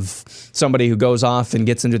story of somebody who goes off and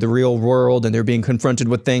gets into the real world and they're being confronted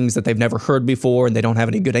with things that they've never heard before and they don't have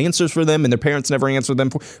any good answers for them and their parents never answered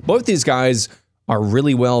them. Both these guys are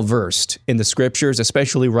really well versed in the scriptures,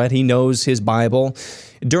 especially Rhett. He knows his Bible.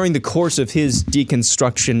 During the course of his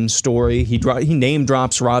deconstruction story, he name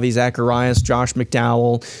drops Ravi Zacharias, Josh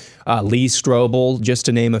McDowell, Lee Strobel, just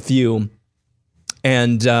to name a few.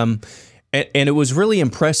 And it was really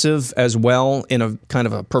impressive as well in a kind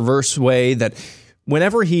of a perverse way that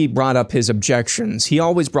whenever he brought up his objections, he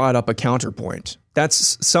always brought up a counterpoint.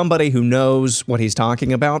 That's somebody who knows what he's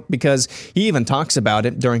talking about, because he even talks about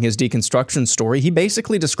it during his deconstruction story. He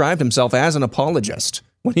basically described himself as an apologist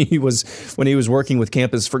when he was working with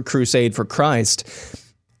Campus Crusade for Christ.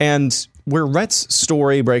 And where Rhett's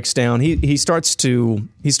story breaks down, he starts to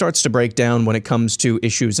break down when it comes to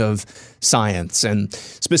issues of science and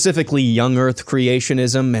specifically young Earth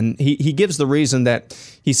creationism. And he gives the reason that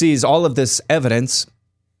he sees all of this evidence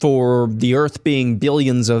for the Earth being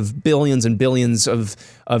billions and billions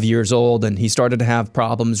of years old, and he started to have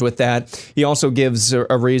problems with that. He also gives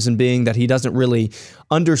a reason being that he doesn't really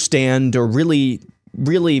understand or really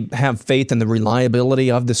have faith in the reliability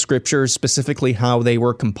of the scriptures, specifically how they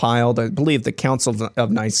were compiled. I believe the Council of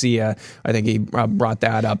Nicaea, I think he brought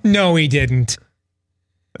that up. No, he didn't.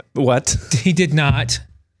 What? He did not.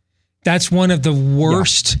 That's one of the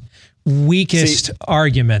worst, weakest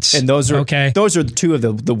arguments. And those are okay. Those are two of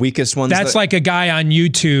the weakest ones. That's like a guy on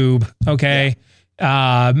YouTube, okay? Yeah.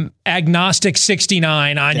 Agnostic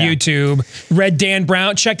 69 on YouTube. Read Dan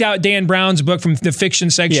Brown, checked out Dan Brown's book from the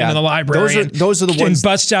fiction section in the library. Those are the ones, and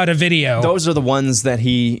busts out a video. Those are the ones that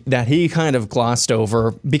he kind of glossed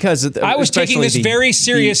over, because I was taking this very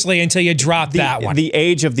seriously until you dropped that one. The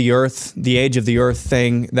age of the earth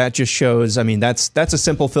thing, that just shows, I mean, that's a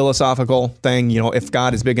simple philosophical thing. You know, if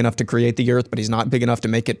God is big enough to create the earth, but he's not big enough to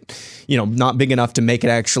make it, not big enough to make it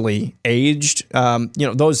actually aged,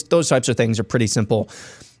 those types of things are pretty simple.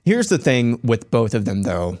 Here's the thing with both of them,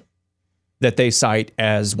 though, that they cite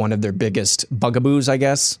as one of their biggest bugaboos, I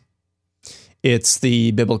guess. It's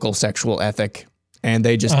the biblical sexual ethic, and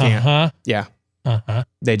they just can't.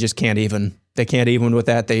 They just can't even. They can't even with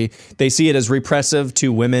that. They see it as repressive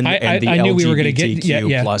to women and the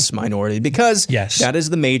LGBTQ plus minority, because that is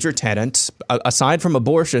the major tenet. Aside from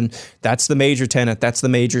abortion, that's the major tenet. That's the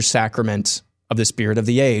major sacrament of the spirit of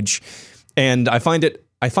the age. And I find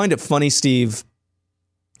it funny, Steve,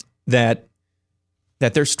 that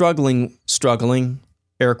they're struggling,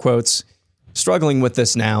 air quotes, struggling with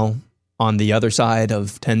this now on the other side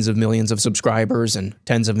of tens of millions of subscribers and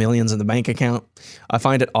tens of millions in the bank account. I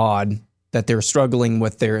find it odd that they're struggling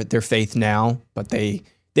with their faith now, but they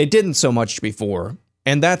didn't so much before.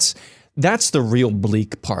 And that's the real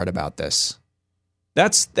bleak part about this.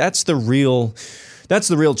 That's the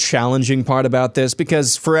real challenging part about this,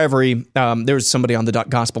 because for every there's somebody on the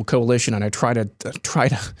Gospel Coalition, and I try to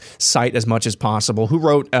cite as much as possible, who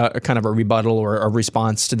wrote a kind of a rebuttal or a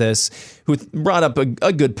response to this, who brought up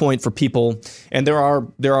a good point for people. And there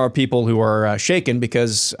are people who are shaken,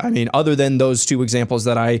 because I mean, other than those two examples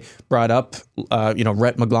that I brought up,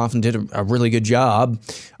 Rhett McLaughlin did a really good job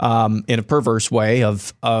in a perverse way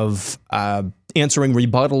of answering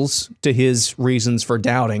rebuttals to his reasons for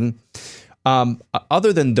doubting.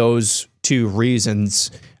 Other than those two reasons,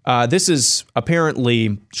 this is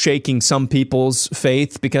apparently shaking some people's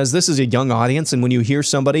faith, because this is a young audience. And when you hear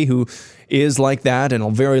somebody who is like that and a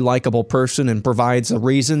very likable person and provides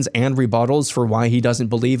reasons and rebuttals for why he doesn't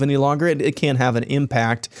believe any longer, it can have an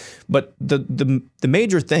impact. But the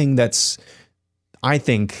major thing that's, I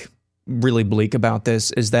think, really bleak about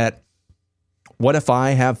this is that, what if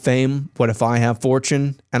I have fame? What if I have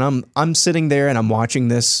fortune? And I'm sitting there and I'm watching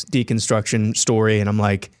this deconstruction story, and I'm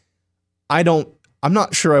like, I'm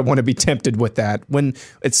not sure I want to be tempted with that. When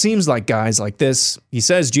it seems like guys like this, he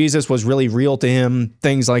says Jesus was really real to him,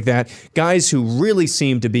 things like that. Guys who really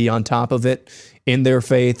seem to be on top of it in their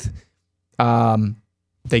faith,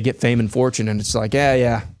 they get fame and fortune, and it's like,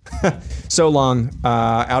 yeah. So long,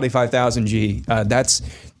 Audi 5000G.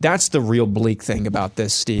 That's the real bleak thing about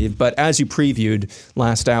this, Steve. But as you previewed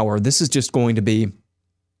last hour, this is just going to be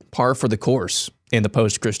par for the course in the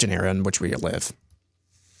post-Christian era in which we live.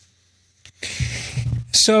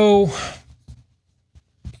 So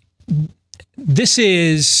this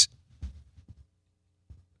is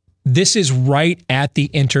right at the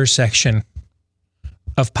intersection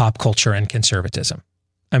of pop culture and conservatism.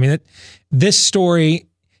 I mean, this story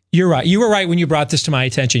You're right. You were right when you brought this to my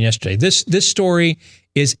attention yesterday. This story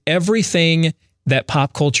is everything that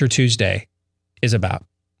Pop Culture Tuesday is about.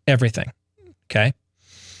 Everything. Okay?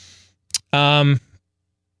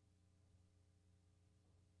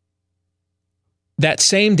 That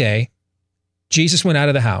same day, Jesus went out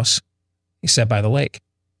of the house. He sat by the lake.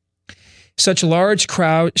 Such large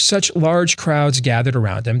crowds gathered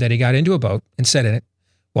around him that he got into a boat and sat in it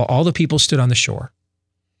while all the people stood on the shore.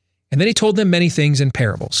 And then he told them many things in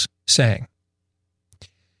parables, saying,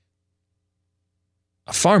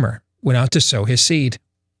 a farmer went out to sow his seed.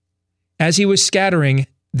 As he was scattering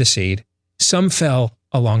the seed, some fell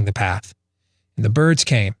along the path, and the birds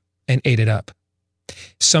came and ate it up.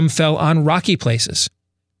 Some fell on rocky places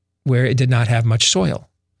where it did not have much soil.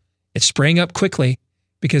 It sprang up quickly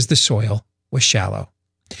because the soil was shallow.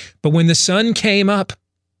 But when the sun came up,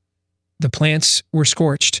 the plants were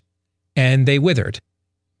scorched and they withered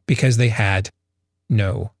because they had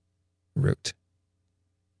no root.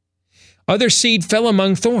 Other seed fell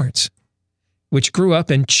among thorns, which grew up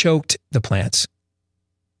and choked the plants.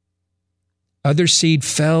 Other seed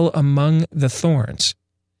fell among the thorns,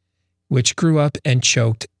 which grew up and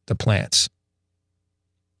choked the plants.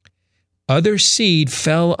 Other seed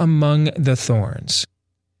fell among the thorns,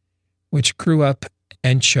 which grew up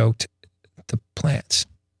and choked the plants.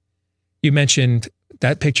 You mentioned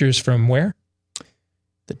that picture's from where?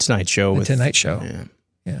 The Tonight Show. The Tonight Show.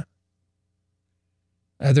 Yeah.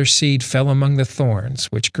 Other seed fell among the thorns,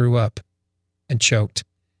 which grew up and choked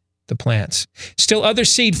the plants. Still other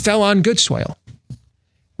seed fell on good soil,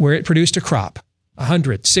 where it produced a crop,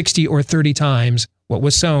 100, 60, or 30 times what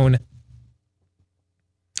was sown.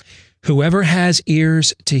 Whoever has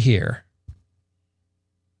ears to hear,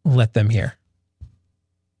 let them hear.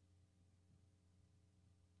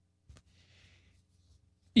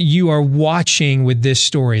 You are watching with this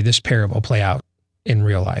story, this parable play out in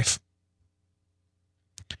real life.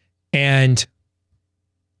 And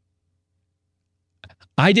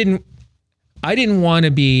I didn't want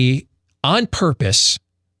to be on purpose.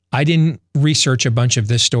 I didn't research a bunch of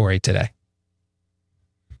this story today.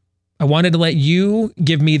 I wanted to let you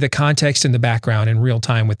give me the context and the background in real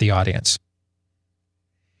time with the audience.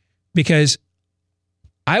 Because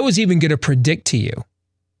I was even going to predict to you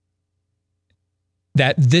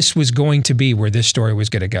that this was going to be where this story was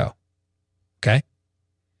going to go. Okay?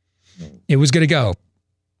 It was going to go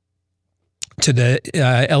to the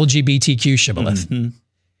LGBTQ shibboleth. Mm-hmm.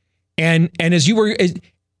 And as you were,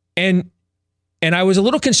 and I was a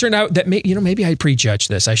little concerned that maybe I prejudged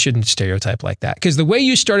this. I shouldn't stereotype like that. Because the way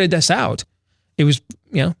you started this out, it was,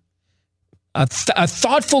 a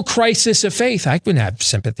thoughtful crisis of faith. I couldn't have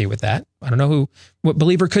sympathy with that. I don't know what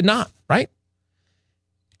believer could not, right?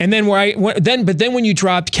 And then but then when you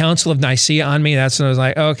dropped Council of Nicaea on me, that's when I was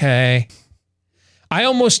like, okay. I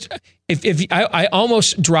almost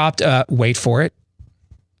dropped wait for it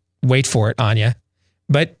on you,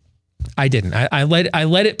 but I didn't. I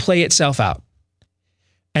let it play itself out.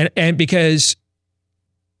 And because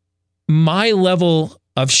my level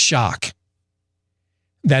of shock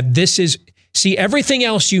that this is, see, everything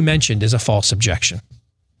else you mentioned is a false objection.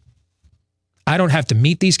 I don't have to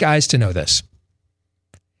meet these guys to know this.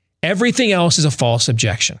 Everything else is a false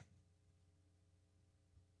objection.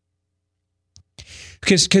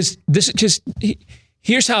 Because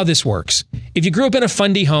here's how this works. If you grew up in a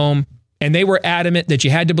fundy home and they were adamant that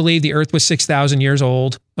you had to believe the earth was 6,000 years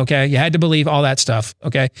old, okay? You had to believe all that stuff,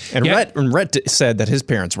 okay? And Rhett said that his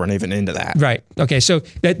parents weren't even into that. Right. Okay, so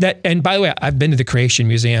and by the way, I've been to the Creation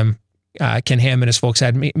Museum. Ken Ham and his folks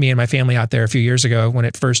had me and my family out there a few years ago when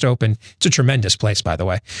it first opened. It's a tremendous place, by the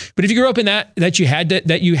way. But if you grew up in that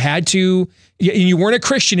you had to, you weren't a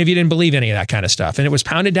Christian if you didn't believe any of that kind of stuff, and it was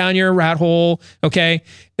pounded down your rat hole, okay?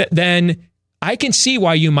 Then I can see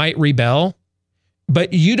why you might rebel,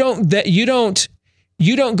 but you don't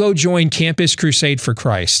go join Campus Crusade for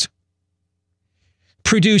Christ.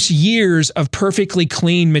 Produce years of perfectly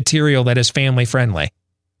clean material that is family friendly.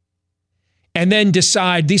 And then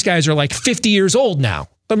decide these guys are like 50 years old now,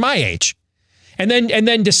 but my age. And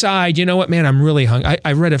then decide, you know what, man, I'm really hungry.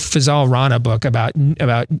 I read a Fazal Rana book about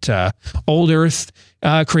old Earth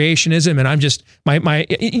creationism, and I'm just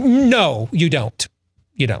no, you don't.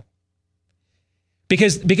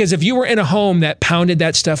 Because if you were in a home that pounded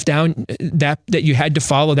that stuff down, that you had to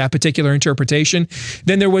follow that particular interpretation,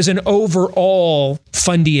 then there was an overall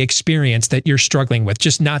fundy experience that you're struggling with,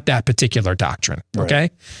 just not that particular doctrine. Okay?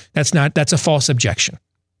 Right. That's a false objection.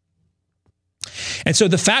 And so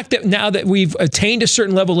the fact that now that we've attained a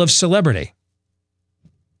certain level of celebrity,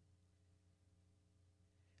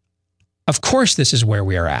 of course this is where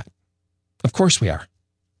we are at. Of course we are.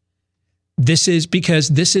 This is because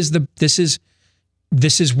this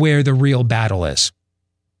is where the real battle is.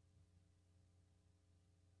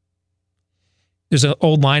 There's an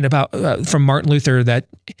old line about from Martin Luther that,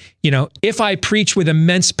 if I preach with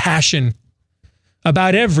immense passion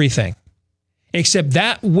about everything except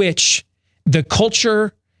that which the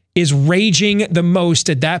culture is raging the most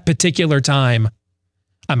at that particular time,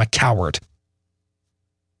 I'm a coward.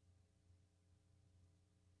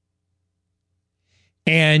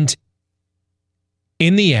 And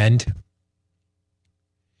in the end,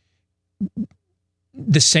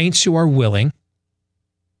 the saints who are willing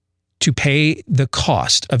to pay the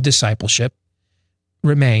cost of discipleship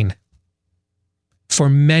remain. For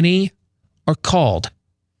many are called,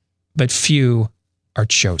 but few are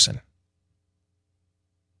chosen.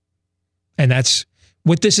 And that's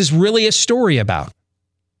what this is really a story about.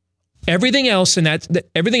 Everything else,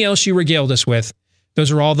 everything else you regaled us with,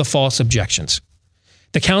 those are all the false objections.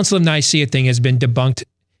 The Council of Nicaea thing has been debunked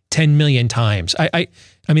 10 million times. I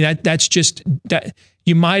mean, that's just that.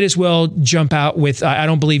 You might as well jump out with, I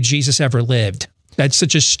don't believe Jesus ever lived. That's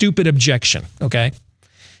such a stupid objection. Okay.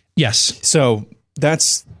 Yes. So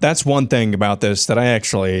that's one thing about this that I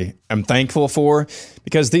actually am thankful for,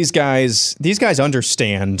 because these guys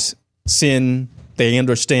understand sin. They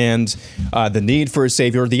understand the need for a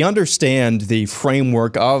savior. They understand the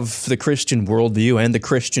framework of the Christian worldview and the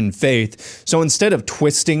Christian faith. So instead of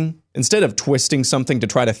twisting something to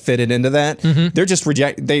try to fit it into that, they're just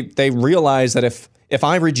they realize that if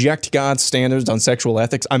I reject God's standards on sexual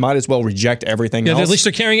ethics, I might as well reject everything else. At least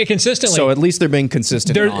they're carrying it consistently. So at least they're being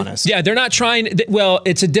consistent and honest. Yeah, they're not trying. Well,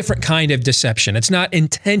 it's a different kind of deception. It's not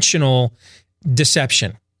intentional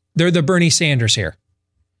deception. They're the Bernie Sanders here.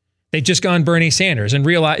 They've just gone Bernie Sanders and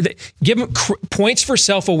realize, give them points for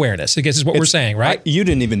self-awareness, I guess is what we're saying, right? You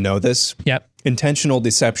didn't even know this. Yep. Intentional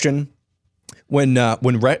deception. When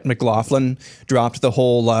Rhett McLaughlin dropped the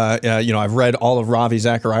whole, I've read all of Ravi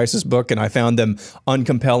Zacharias' book and I found them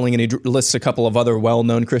uncompelling, and he lists a couple of other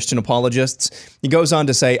well-known Christian apologists. He goes on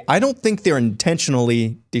to say, I don't think they're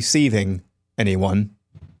intentionally deceiving anyone.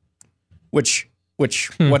 Which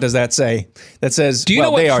what does that say? That says, they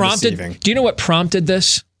are deceiving. Do you know what prompted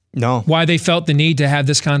this? No. Why they felt the need to have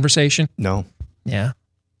this conversation? No. Yeah.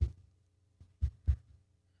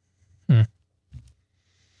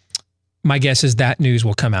 My guess is that news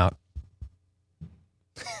will come out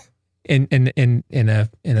in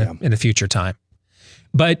a future time.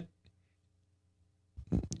 But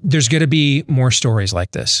there's going to be more stories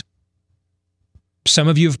like this. Some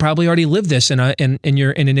of you have probably already lived this in an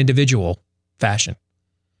individual fashion.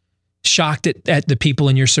 Shocked at the people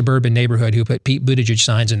in your suburban neighborhood who put Pete Buttigieg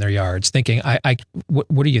signs in their yards, thinking,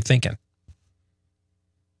 what are you thinking?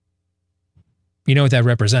 You know what that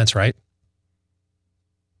represents, right?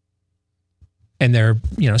 And they're,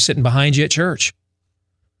 sitting behind you at church.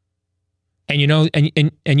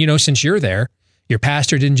 And since you're there, your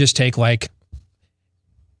pastor didn't just take like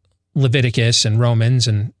Leviticus and Romans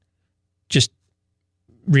and just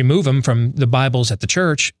remove them from the Bibles at the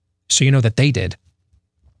church. So you know that they did.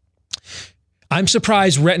 I'm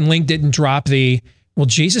surprised Rhett and Link didn't drop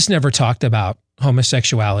Jesus never talked about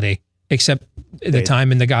homosexuality except the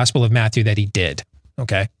time in the Gospel of Matthew that he did.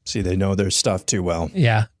 Okay. See, they know their stuff too well.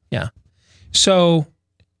 Yeah. Yeah. So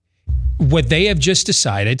what they have just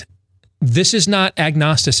decided, this is not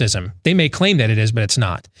agnosticism. They may claim that it is, but it's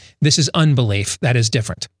not. This is unbelief. That is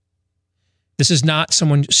different. This is not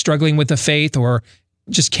someone struggling with the faith or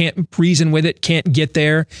just can't reason with it, can't get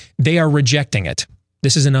there. They are rejecting it.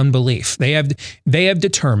 This is an unbelief. They have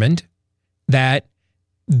determined that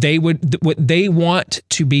what they want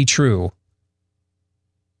to be true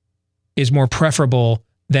is more preferable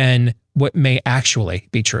than what may actually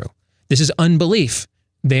be true. This is unbelief.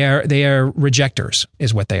 They are rejectors,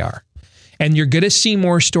 is what they are. And you're going to see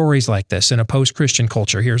more stories like this in a post-Christian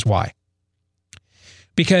culture. Here's why.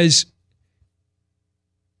 Because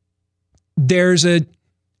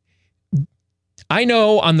I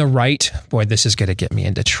know on the right, boy, this is going to get me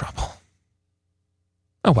into trouble.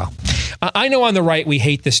 Oh, well. I know on the right we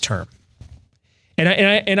hate this term.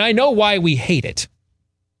 And I know why we hate it.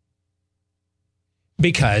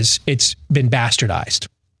 Because it's been bastardized.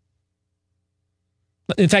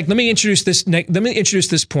 In fact, let me introduce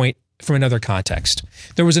this point from another context.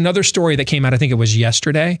 There was another story that came out, I think it was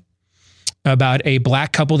yesterday, about a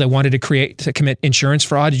black couple that wanted to commit insurance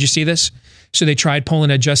fraud. Did you see this? So they tried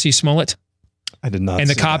pulling a Jussie Smollett. I did not. And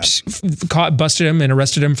the cops busted him and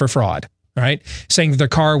arrested him for fraud. All right, saying that their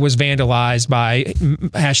car was vandalized by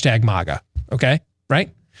 #MAGA. Okay, right?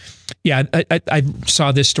 Yeah, I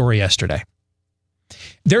saw this story yesterday.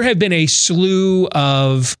 There have been a slew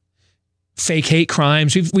of fake hate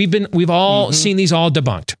crimes. We've all seen these all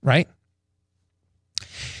debunked, right?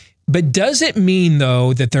 But does it mean,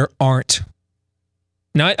 though, that there aren't?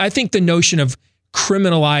 Now, I think the notion of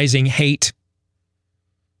criminalizing hate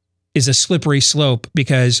is a slippery slope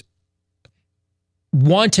because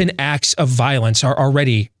wanton acts of violence are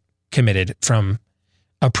already committed from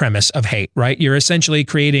a premise of hate, right? You're essentially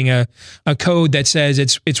creating a code that says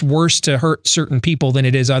it's worse to hurt certain people than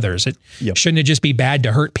it is others. Shouldn't it just be bad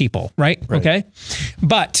to hurt people, right? Okay.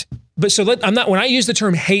 But so when I use the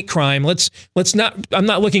term hate crime, I'm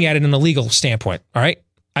not looking at it in a legal standpoint. All right.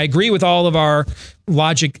 I agree with all of our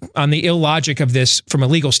logic on the illogic of this from a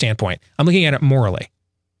legal standpoint. I'm looking at it morally.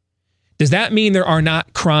 Does that mean there are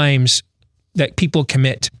not crimes that people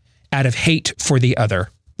commit out of hate for the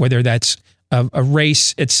other, whether that's a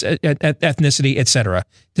race, it's ethnicity, etc.?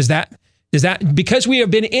 Does that because we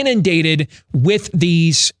have been inundated with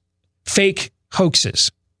these fake hoaxes,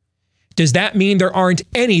 does that mean there aren't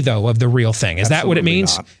any, though, of the real thing? Is that what it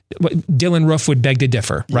means? Dylan Roof would beg to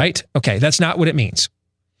differ, right? Okay, that's not what it means.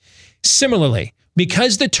 Similarly,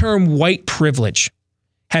 because the term white privilege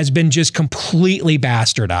has been just completely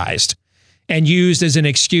bastardized and used as an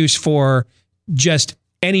excuse for just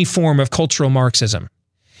any form of cultural Marxism,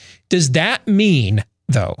 does that mean,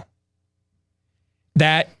 though,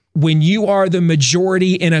 that when you are the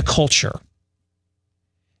majority in a culture,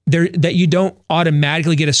 that you don't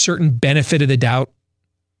automatically get a certain benefit of the doubt?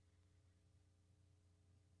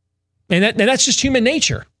 And that's just human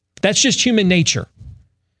nature. That's just human nature.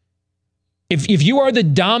 If you are the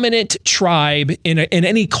dominant tribe in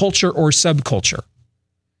any culture or subculture,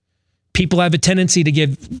 people have a tendency to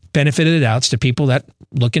give benefit of the doubts to people that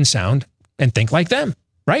look and sound and think like them,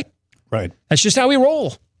 right? Right. That's just how we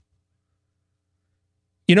roll.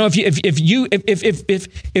 You know, if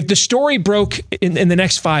the story broke in the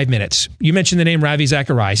next 5 minutes, you mentioned the name Ravi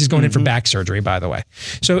Zacharias. He's going in for back surgery, by the way.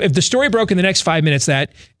 So if the story broke in the next 5 minutes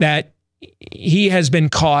that he has been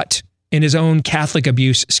caught in his own Catholic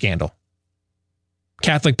abuse scandal,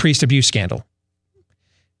 Catholic priest abuse scandal,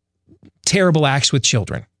 terrible acts with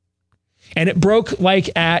children, and it broke like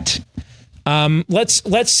at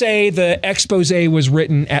let's say the expose was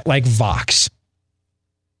written at like Vox.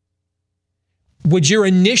 Would your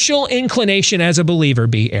initial inclination as a believer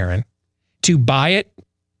be, Aaron, to buy it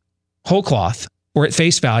whole cloth or at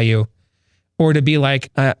face value, or to be like,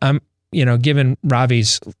 I'm, given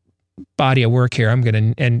Ravi's body of work here, I'm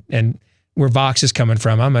going to, and where Vox is coming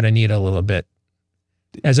from, I'm going to need a little bit.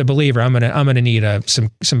 As a believer, I'm going to need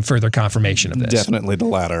some further confirmation of this. Definitely the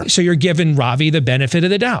latter. So you're giving Ravi the benefit of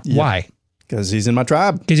the doubt. Yep. Why? Because he's in my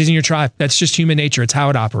tribe. Because he's in your tribe. That's just human nature. It's how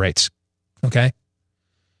it operates. Okay.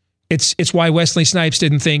 It's why Wesley Snipes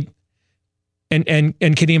didn't think, and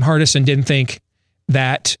Kadeem Hardison didn't think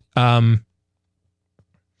that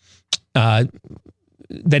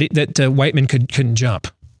Whiteman couldn't jump.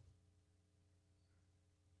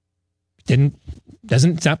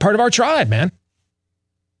 It's not part of our tribe, man.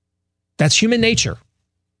 That's human nature.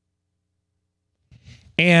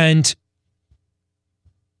 And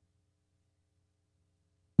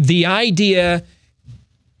the idea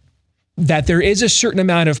that there is a certain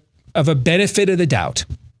amount of a benefit of the doubt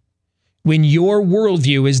when your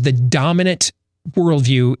worldview is the dominant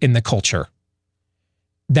worldview in the culture,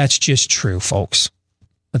 that's just true, folks.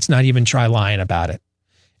 Let's not even try lying about it.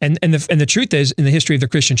 And the truth is, in the history of the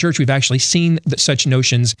Christian church, we've actually seen such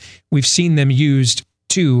notions. We've seen them used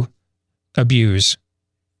to abuse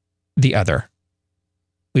the other.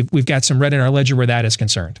 We've got some red in our ledger where that is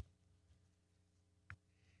concerned.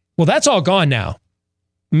 Well, that's all gone now.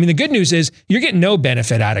 I mean, the good news is you're getting no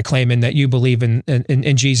benefit out of claiming that you believe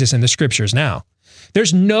in Jesus and the scriptures now.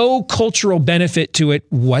 There's no cultural benefit to it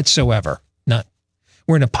whatsoever. None.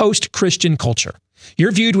 We're in a post-Christian culture.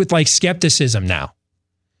 You're viewed with like skepticism now.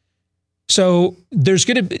 So there's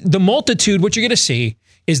going to be the multitude. What you're going to see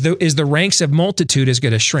is the ranks of multitude is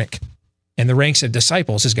going to shrink, and the ranks of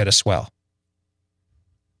disciples is going to swell.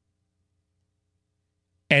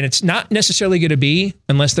 And it's not necessarily going to be,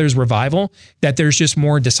 unless there's revival, that there's just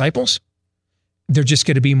more disciples. They're just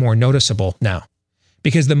going to be more noticeable now,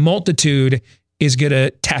 because the multitude is going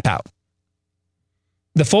to tap out.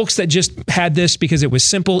 The folks that just had this because it was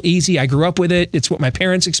simple, easy, I grew up with it, it's what my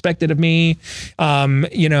parents expected of me.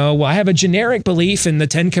 I have a generic belief in the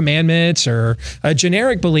 10 Commandments, or a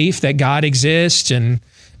generic belief that God exists. And,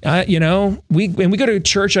 we go to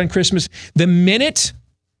church on Christmas, the minute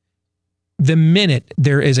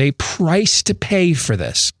there is a price to pay for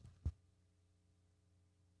this,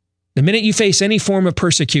 the minute you face any form of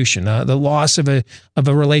persecution, the loss of a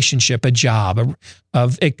relationship, a job,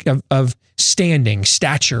 of standing,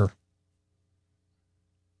 stature,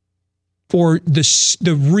 or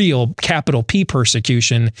the real capital P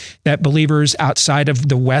persecution that believers outside of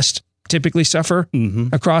the West typically suffer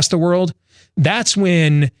across the world, that's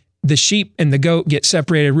when the sheep and the goat get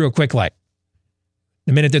separated real quick, like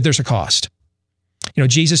the minute that there's a cost. You know,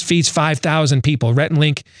 Jesus feeds 5,000 people. Rhett and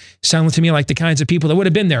Link sounded to me like the kinds of people that would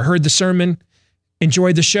have been there, heard the sermon,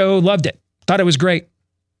 enjoyed the show, loved it, thought it was great.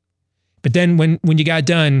 But then when you got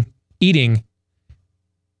done eating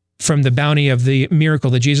from the bounty of the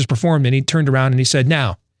miracle that Jesus performed, and he turned around and he said,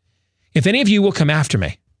 now, if any of you will come after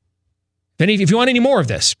me, if you want any more of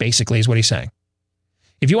this, basically is what he's saying.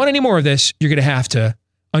 If you want any more of this, you're going to have to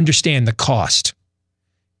understand the cost,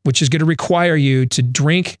 which is going to require you to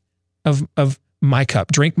drink of my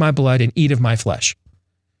cup, drink my blood, and eat of my flesh.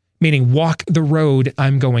 Meaning walk the road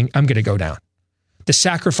I'm going to go down. The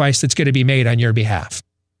sacrifice that's going to be made on your behalf.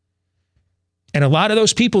 And a lot of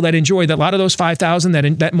those people that enjoyed that, a lot of those 5,000,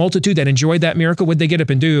 that multitude that enjoyed that miracle, what'd they get up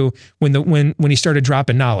and do when he started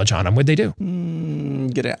dropping knowledge on them? What'd they do?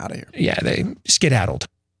 Get it out of here. Yeah, they skedaddled.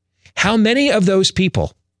 How many of those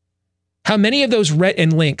people, how many of those Rhett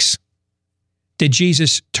and Links did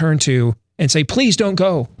Jesus turn to and say, please don't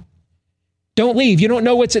go. Don't leave. You don't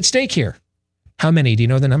know what's at stake here. How many? Do you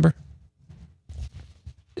know the number?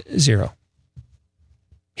 0.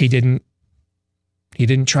 He didn't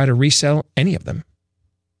try to resell any of them.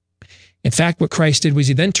 In fact, what Christ did was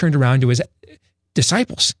he then turned around to his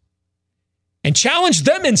disciples and challenged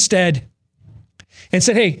them instead and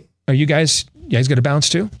said, hey, are you guys going to bounce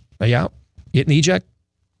too? Are you out? Getting the eject?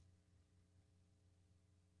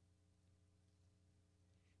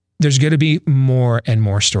 There's going to be more and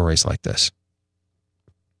more stories like this.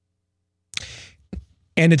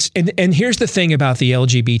 And here's the thing about the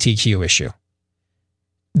LGBTQ issue.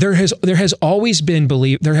 There have always been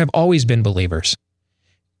believers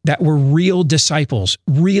that were real disciples,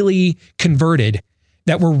 really converted,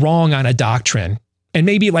 that were wrong on a doctrine, and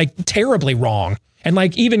maybe like terribly wrong, and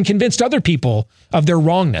like even convinced other people of their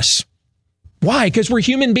wrongness. Why? Because we're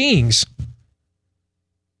human beings.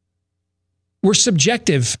 We're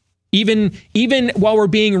subjective. Even while we're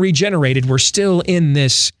being regenerated, we're still in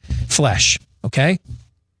this flesh, okay?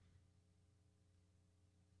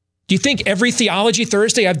 Do you think every Theology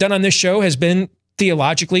Thursday I've done on this show has been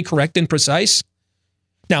theologically correct and precise?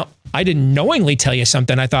 Now, I didn't knowingly tell you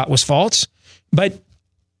something I thought was false, but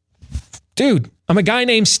dude, I'm a guy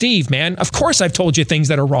named Steve, man. Of course I've told you things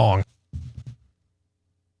that are wrong.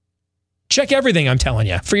 Check everything I'm telling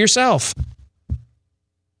you for yourself.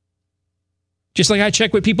 Just like I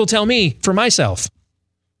check what people tell me for myself.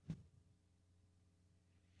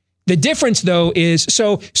 The difference, though, is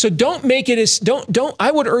so don't make it as don't.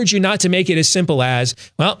 I would urge you not to make it as simple as,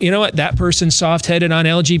 well, you know what, that person's soft-headed on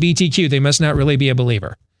LGBTQ. They must not really be a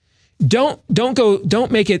believer. Don't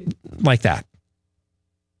make it like that.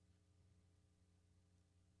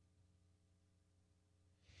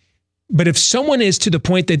 But if someone is to the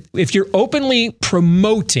point that if you're openly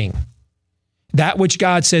promoting that which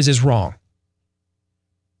God says is wrong,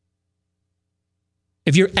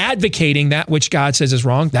 if you're advocating that which God says is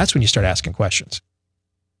wrong, that's when you start asking questions.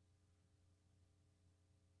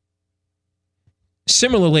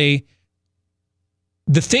 Similarly,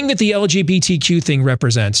 the thing that the LGBTQ thing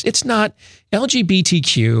represents, it's not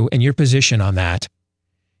LGBTQ, and your position on that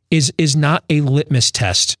is not a litmus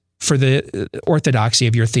test for the orthodoxy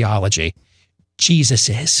of your theology. Jesus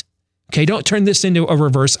is. Okay, don't turn this into a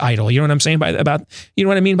reverse idol. You know what I'm saying you know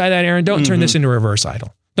what I mean by that, Aaron? Don't turn this into a reverse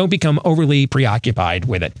idol. Don't become overly preoccupied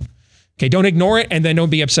with it. Okay, don't ignore it, and then don't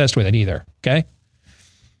be obsessed with it either. Okay?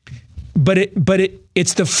 But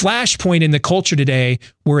it's the flashpoint in the culture today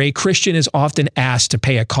where a Christian is often asked to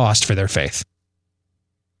pay a cost for their faith.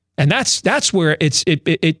 And that's where it's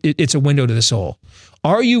a window to the soul.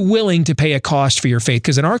 Are you willing to pay a cost for your faith?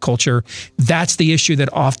 Because in our culture, that's the issue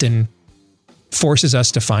that often forces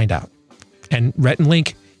us to find out. And Rhett and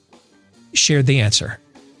Link shared the answer.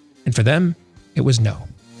 And for them, it was no.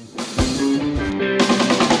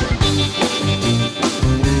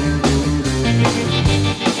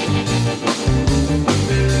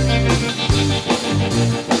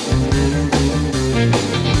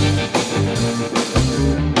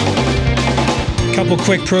 Couple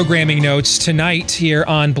quick programming notes tonight here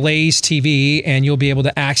on Blaze TV, and you'll be able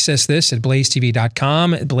to access this at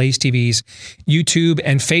blazetv.com, at Blaze TV's YouTube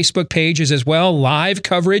and Facebook pages as well. Live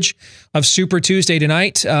coverage of Super Tuesday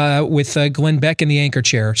tonight with Glenn Beck in the anchor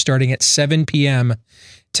chair starting at 7 p.m.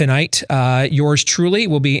 tonight. Yours truly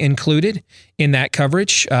will be included in that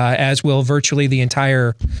coverage, as will virtually the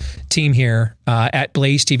entire team here at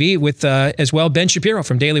Blaze TV, with as well Ben Shapiro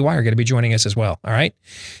from Daily Wire going to be joining us as well. All right.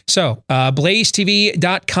 So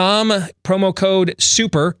blazetv.com, promo code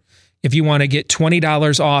SUPER. if you want to get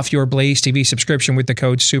 $20 off your Blaze TV subscription with the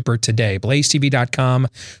code SUPER today. BlazeTV.com,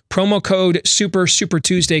 promo code SUPER, Super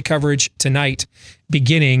Tuesday coverage tonight,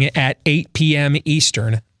 beginning at 8 p.m.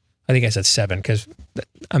 Eastern. I think I said 7 because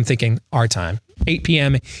I'm thinking our time. 8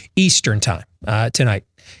 p.m. Eastern time tonight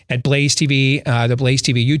at Blaze TV, the Blaze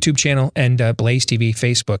TV YouTube channel, and Blaze TV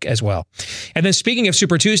Facebook as well. And then speaking of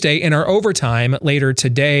Super Tuesday, in our overtime later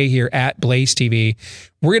today here at Blaze TV,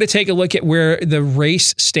 we're going to take a look at where the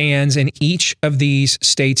race stands in each of these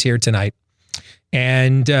states here tonight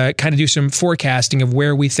and kind of do some forecasting of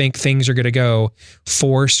where we think things are going to go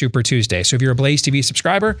for Super Tuesday. So if you're a Blaze TV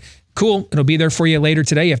subscriber, cool. It'll be there for you later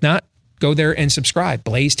today. If not, go there and subscribe.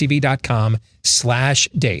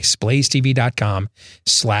 BlazeTV.com/Deace.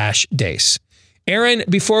 BlazeTV.com/Deace. Aaron,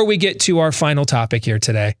 before we get to our final topic here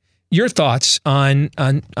today, your thoughts on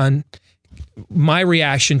my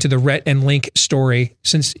reaction to the Rhett and Link story.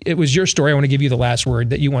 Since it was your story, I want to give you the last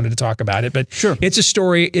word that you wanted to talk about it. But sure, it's a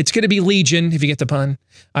story. It's going to be legion, if you get the pun.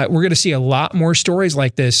 We're going to see a lot more stories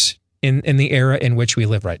like this in the era in which we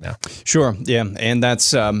live right now. Sure, yeah, and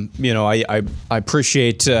that's I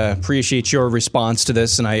appreciate your response to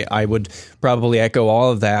this, and I would probably echo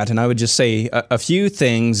all of that, and I would just say a few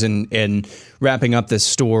things in wrapping up this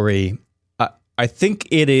story. I think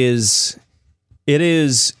it is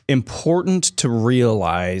important to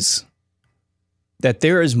realize that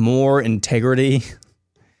there is more integrity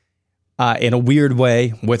in a weird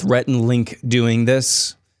way with Rhett and Link doing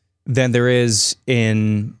this than there is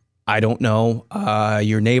in, I don't know,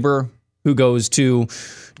 your neighbor who goes to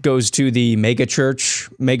the mega church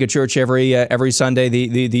every Sunday,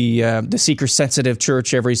 the seeker sensitive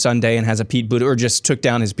church every Sunday, and has a Pete Buttigieg, or just took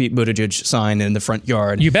down his Pete Buttigieg sign in the front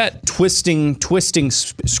yard. You bet. Twisting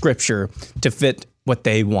scripture to fit what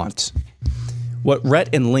they want. What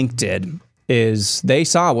Rhett and Link did is they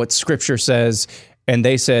saw what scripture says, and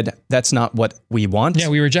they said, that's not what we want. Yeah,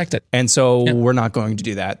 we reject it. And so we're not going to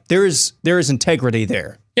do that. There is integrity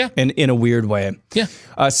there. Yeah. In a weird way. Yeah.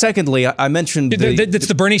 Secondly, I mentioned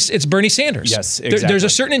it's Bernie Sanders. Yes, exactly. There's a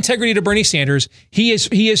certain integrity to Bernie Sanders. He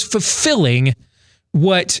is fulfilling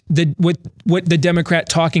what the Democrat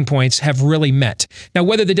talking points have really meant. Now,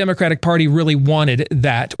 whether the Democratic Party really wanted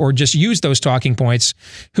that or just used those talking points,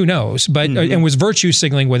 who knows? But and was virtue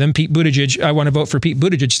signaling with him, Pete Buttigieg. I want to vote for Pete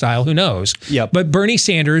Buttigieg style. Who knows? Yep. But Bernie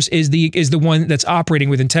Sanders is the one that's operating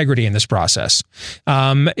with integrity in this process.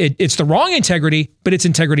 It's the wrong integrity, but it's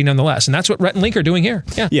integrity nonetheless, and that's what Rhett and Link are doing here.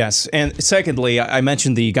 Yeah. Yes, and secondly, I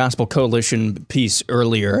mentioned the Gospel Coalition piece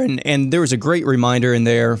earlier, and there was a great reminder in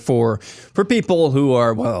there for people who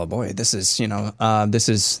are, well, boy, this is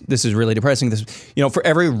really depressing. This, for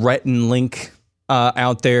every Rhett and Link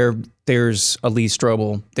out there, there's a Lee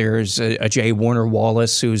Strobel, there's a J. Warner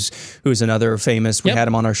Wallace, who's another famous. We had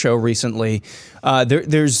him on our show recently.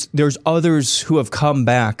 There's others who have come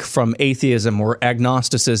back from atheism or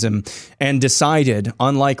agnosticism and decided,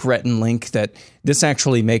 unlike Rhett and Link, that this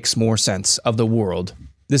actually makes more sense of the world.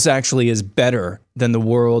 This actually is better than the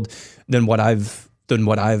world, than what I've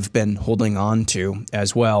been holding on to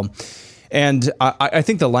as well. And I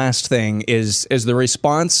think the last thing is the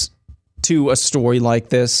response to a story like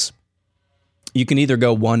this. You can either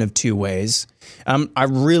go one of two ways. I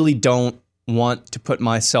really don't want to put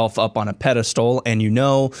myself up on a pedestal, and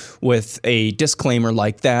with a disclaimer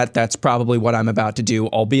like that, that's probably what I'm about to do,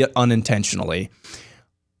 albeit unintentionally.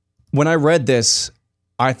 When I read this,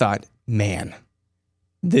 I thought, man,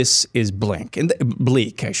 this is bleak,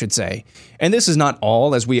 I should say. And this is not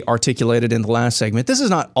all, as we articulated in the last segment, this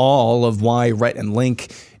is not all of why Rhett and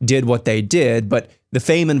Link did what they did, but the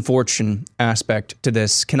fame and fortune aspect to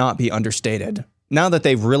this cannot be understated. Now that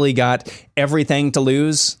they've really got everything to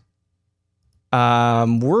lose,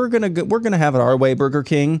 we're gonna have it our way, Burger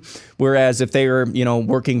King. Whereas if they are,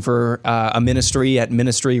 working for a ministry at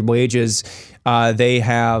ministry wages, they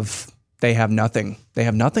have nothing. They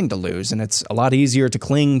have nothing to lose, and it's a lot easier to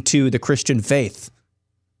cling to the Christian faith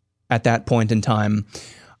at that point in time.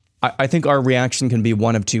 I think our reaction can be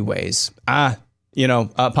one of two ways.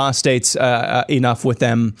 Apostates, enough with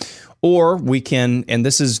them. Or we can, and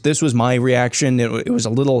this was my reaction. It was a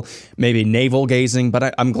little maybe navel gazing,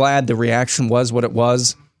 but I'm glad the reaction was what it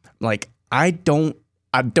was. Like, I don't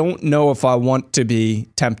know if I want to be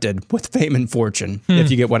tempted with fame and fortune, if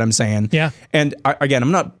you get what I'm saying. Yeah. And again,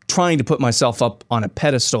 I'm not trying to put myself up on a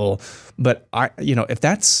pedestal, but if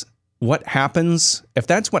that's what happens,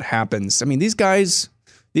 I mean, these guys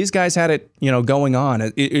had it, going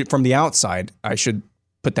on from the outside. I should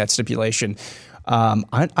put that stipulation.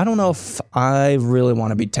 I don't know if I really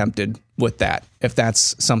want to be tempted with that, if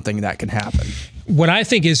that's something that can happen. What I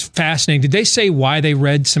think is fascinating, did they say why they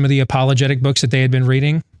read some of the apologetic books that they had been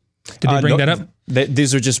reading? Did they bring that up?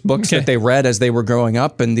 These are just books that they read as they were growing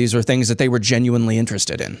up, and these are things that they were genuinely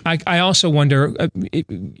interested in. I also wonder,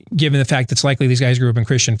 given the fact that it's likely these guys grew up in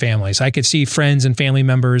Christian families, I could see friends and family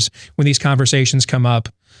members, when these conversations come up,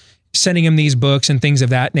 sending them these books and things of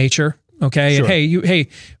that nature. Okay. Sure.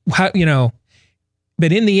 And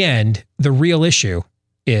but in the end, the real issue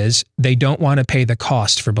is they don't want to pay the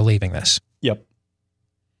cost for believing this. Yep.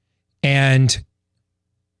 And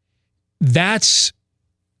that's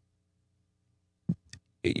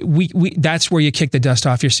that's where you kick the dust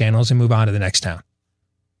off your sandals and move on to the next town.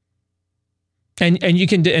 And you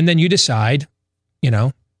can, and then you decide,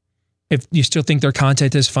 if you still think their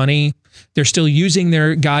content is funny, they're still using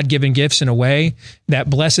their God-given gifts in a way that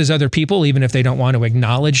blesses other people, even if they don't want to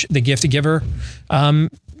acknowledge the gift giver.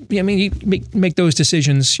 You make those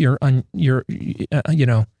decisions in your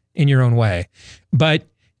own way. But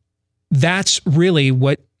that's really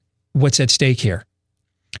what's at stake here.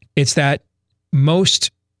 It's that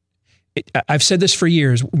I've said this for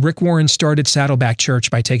years. Rick Warren started Saddleback Church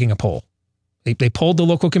by taking a poll. They polled the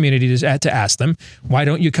local community to ask them, why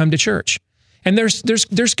don't you come to church? And there's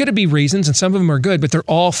going to be reasons, and some of them are good, but they're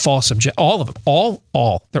all false. All of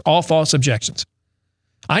them, they're all false objections.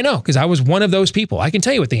 I know, because I was one of those people. I can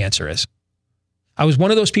tell you what the answer is. I was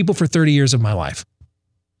one of those people for 30 years of my life.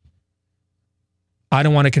 I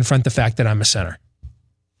don't want to confront the fact that I'm a sinner.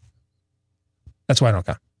 That's why I don't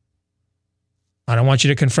come. I don't want you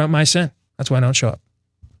to confront my sin. That's why I don't show up.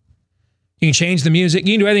 You can change the music.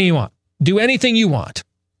 You can do anything you want. Do anything you want.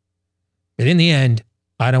 But in the end,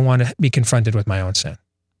 I don't want to be confronted with my own sin.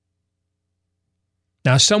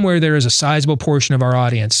 Now, somewhere there is a sizable portion of our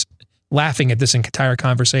audience laughing at this entire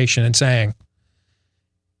conversation and saying,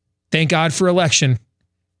 thank God for election,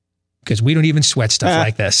 because we don't even sweat stuff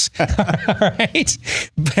like this. All right?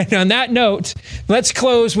 But on that note, let's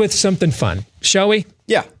close with something fun, shall we?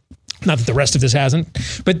 Yeah. Not that the rest of this hasn't,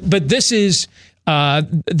 but this is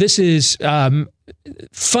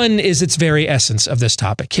fun is its very essence of this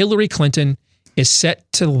topic. Hillary Clinton is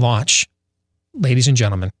set to launch, ladies and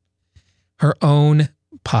gentlemen, her own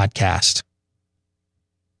podcast.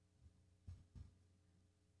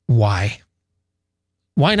 Why?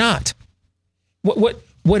 Why not?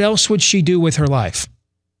 What else would she do with her life?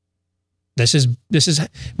 This has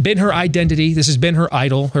been her identity. This has been her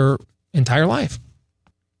idol her entire life.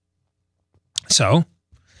 So,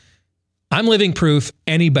 I'm living proof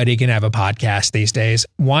anybody can have a podcast these days.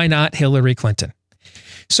 Why not Hillary Clinton?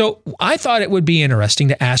 So I thought it would be interesting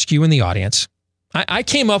to ask you in the audience. I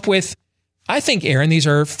came up with, I think, Aaron, these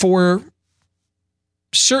are 4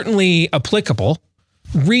 certainly applicable,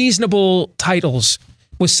 reasonable titles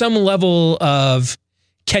with some level of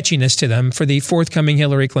catchiness to them for the forthcoming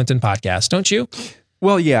Hillary Clinton podcast, don't you?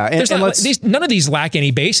 Well, yeah, none of these lack any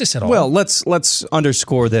basis at all. Well, let's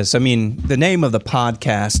underscore this. I mean, the name of the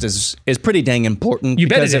podcast is pretty dang important. You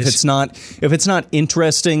bet it is. If it's not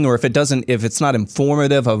interesting, or if it's not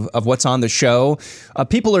informative of what's on the show,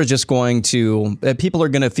 people are going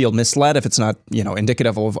to feel misled if it's not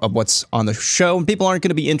indicative of what's on the show. People aren't going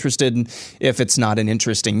to be interested if it's not an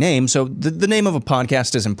interesting name. So the name of a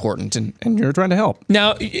podcast is important, and you're trying to help.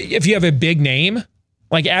 Now, if you have a big name,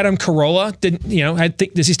 like Adam Carolla,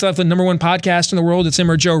 does he still have the #1 podcast in the world? It's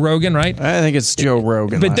him or Joe Rogan, right? I think it's Joe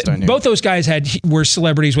Rogan. But both those guys were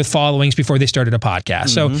celebrities with followings before they started a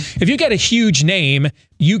podcast. Mm-hmm. So if you get a huge name,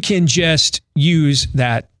 you can just use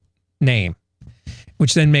that name,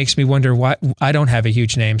 which then makes me wonder why I don't have a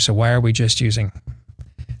huge name. So why are we just using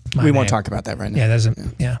my name? Won't talk about that right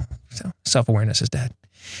now. So self-awareness is dead.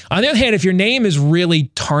 On the other hand, if your name is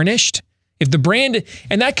really tarnished, if the brand,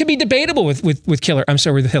 and that could be debatable with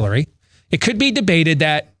Hillary, it could be debated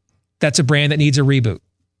that that's a brand that needs a reboot.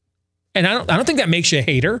 And I don't think that makes you a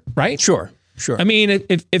hater, right? Sure. I mean,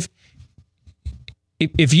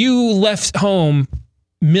 if you left home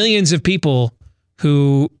millions of people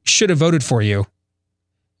who should have voted for you,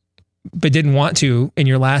 but didn't want to in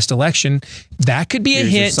your last election, that could be a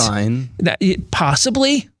hint. Sign.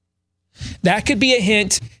 Possibly. That could be a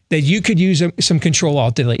hint that you could use some Control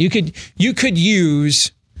Alt Delete. You could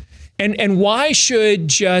use, and why should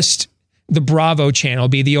just the Bravo channel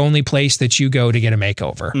be the only place that you go to get a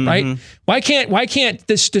makeover, right? Why can't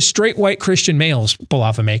the straight white Christian males pull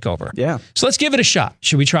off a makeover? Yeah. So let's give it a shot.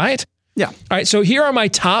 Should we try it? Yeah. All right. So here are my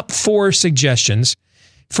top 4 suggestions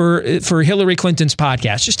for Hillary Clinton's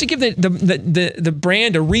podcast, just to give the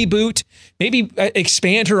brand a reboot, maybe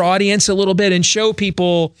expand her audience a little bit and show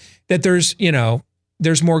people that there's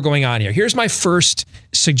more going on here. Here's my first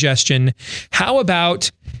suggestion. How about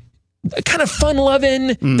kind of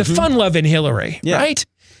fun-loving, the fun-loving Hillary, right?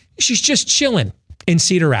 She's just chilling in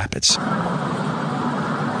Cedar Rapids.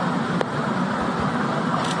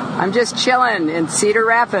 I'm just chilling in Cedar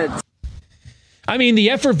Rapids. I mean,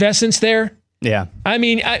 the effervescence there. Yeah. I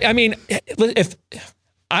mean, if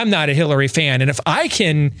I'm not a Hillary fan, and if I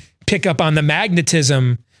can pick up on the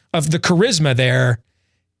magnetism of the charisma there,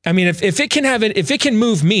 I mean, if it can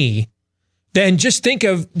move me, then just think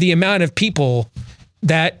of the amount of people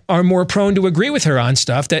that are more prone to agree with her on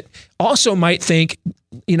stuff that also might think,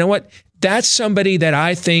 you know what, that's somebody that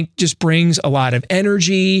I think just brings a lot of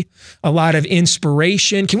energy, a lot of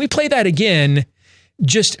inspiration. Can we play that again?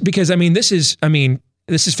 Just because, this is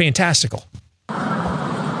fantastical.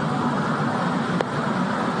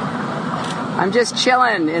 I'm just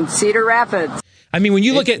chilling in Cedar Rapids. I mean, when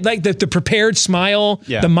you look at like the prepared smile,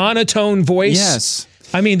 the monotone voice. Yes.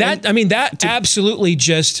 That absolutely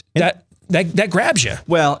just that grabs you.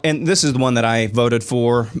 Well, and this is the one that I voted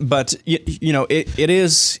for, but it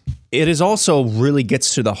is also really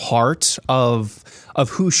gets to the heart of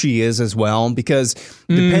who she is as well, because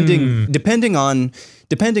depending on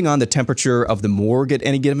the temperature of the morgue at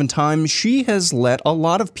any given time, she has let a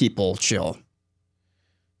lot of people chill.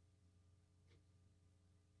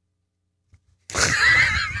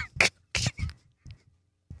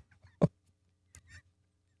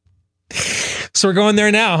 So we're going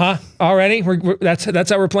there now, huh? Already? That's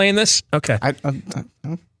how we're playing this? Okay.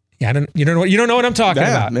 Yeah, you don't know what I'm talking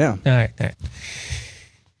about. Yeah. All right.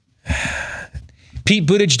 Pete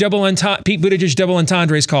Buttigieg double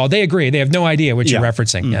entendres called. They agree. They have no idea what you're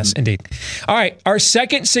referencing. Mm-hmm. Yes, indeed. All right. Our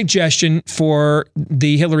second suggestion for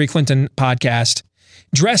the Hillary Clinton podcast: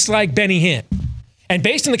 dressed like Benny Hinn. And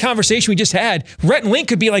based on the conversation we just had, Rhett and Link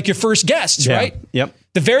could be like your first guests, right? Yep.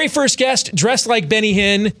 The very first guest dressed like Benny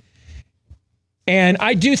Hinn. And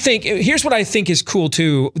I do think, here's what I think is cool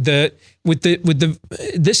too. This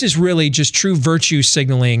is really just true virtue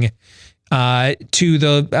signaling to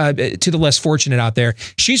the less fortunate out there.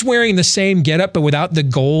 She's wearing the same getup, but without the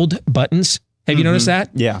gold buttons. Have you noticed that?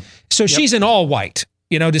 Yeah. So she's in all white,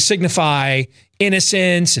 to signify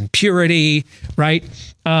innocence and purity, right?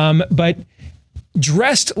 But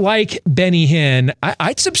dressed like Benny Hinn,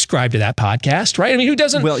 I'd subscribe to that podcast, right? I mean, who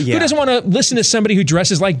doesn't want to listen to somebody who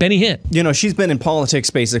dresses like Benny Hinn? She's been in politics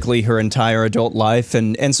basically her entire adult life,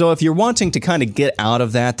 and so if you're wanting to kind of get out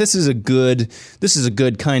of that, this is a good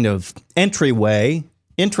kind of entryway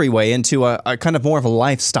into a kind of more of a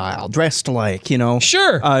lifestyle, dressed like,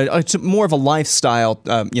 Sure. It's more of a lifestyle,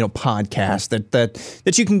 podcast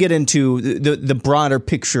that you can get into the broader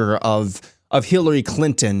picture of Hillary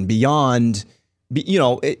Clinton beyond.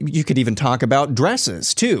 You could even talk about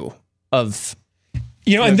dresses too. And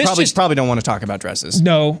this probably don't want to talk about dresses.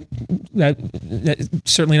 No, that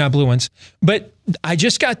certainly not blue ones. But I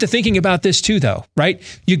just got to thinking about this too, though. Right?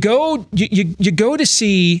 You go to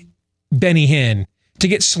see Benny Hinn to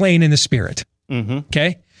get slain in the spirit. Mm-hmm.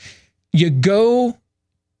 Okay. You go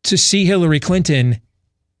to see Hillary Clinton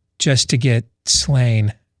just to get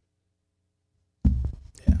slain.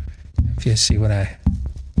 Yeah. If you see what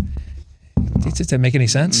does that make any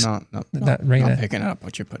sense? Not picking up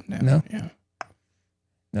what you're putting down. No. Yeah.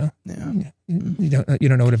 No. Yeah. You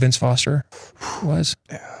don't know what a Vince Foster was?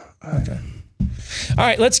 Yeah. Okay. All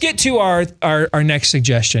right. Let's get to our next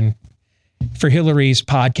suggestion for Hillary's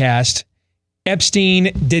podcast.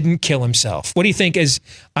 Epstein didn't kill himself. What do you think?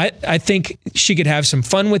 I think she could have some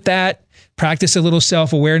fun with that, practice a little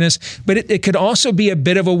self-awareness, but it could also be a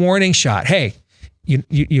bit of a warning shot. Hey,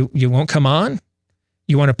 you won't come on?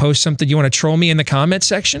 You want to post something? You want to troll me in the comments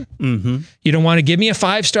section? Mm-hmm. You don't want to give me a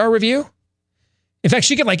 5-star review? In fact,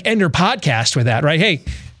 she could end her podcast with that, right? Hey,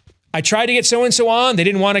 I tried to get so-and-so on. They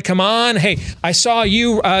didn't want to come on. Hey, I saw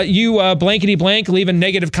you blankety blank leaving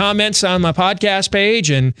negative comments on my podcast page,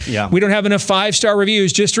 and we don't have enough 5-star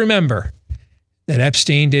reviews. Just remember that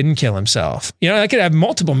Epstein didn't kill himself. That could have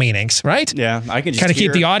multiple meanings, right? Yeah, I can just kind of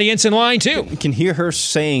keep the audience in line too. You can hear her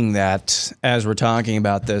saying that as we're talking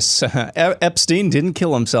about this. Epstein didn't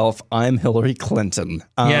kill himself. I'm Hillary Clinton.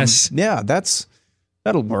 Yes. Yeah,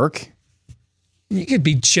 that'll work. You could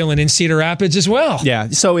be chilling in Cedar Rapids as well. Yeah.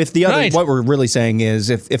 So if the other, what we're really saying is,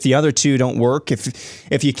 if the other two don't work,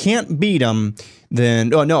 if you can't beat them,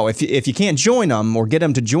 then if you can't join them or get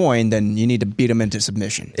them to join, then you need to beat them into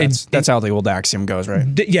submission. That's how the old axiom goes, right?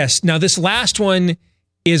 Yes. Now this last one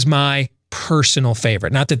is my personal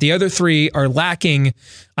favorite. Not that the other three are lacking,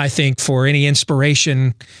 I think, for any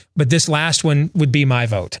inspiration, but this last one would be my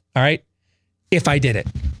vote. All right. If I did it,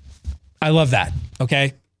 I love that.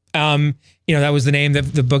 Okay. That was the name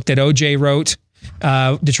of the book that OJ wrote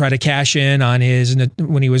to try to cash in on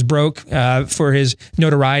when he was broke for his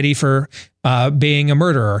notoriety for being a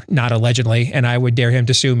murderer, not allegedly. And I would dare him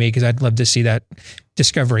to sue me because I'd love to see that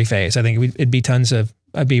discovery phase. I think it'd be tons of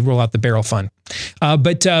I'd be roll out the barrel fun.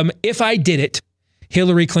 But If I Did It,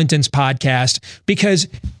 Hillary Clinton's podcast, because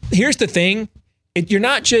here's the thing. You're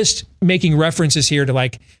not just making references here to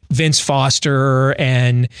like Vince Foster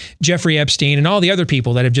and Jeffrey Epstein and all the other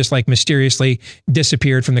people that have just like mysteriously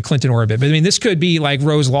disappeared from the Clinton orbit. But I mean, this could be like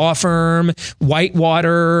Rose Law Firm,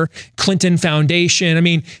 Whitewater, Clinton Foundation. I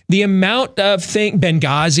mean, the amount of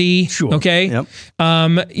Benghazi. Sure. Okay.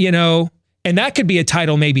 Yep. You know, and that could be a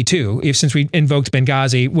title maybe too, since we invoked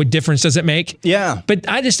Benghazi. What difference does it make? Yeah. But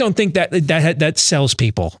I just don't think that sells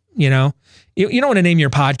people, you know? You don't want to name your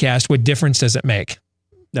podcast, what difference does it make?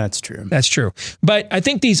 That's true. That's true. But I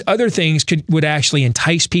think these other things would actually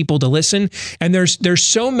entice people to listen. And there's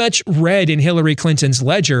so much red in Hillary Clinton's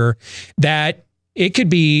ledger that it could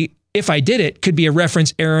be, if I did it, could be a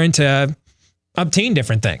reference, Aaron, to obtain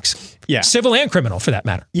different things. Yeah. Civil and criminal for that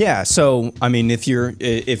matter. Yeah. So, I mean, if you're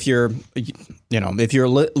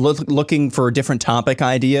looking for different topic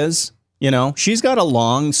ideas, you know, she's got a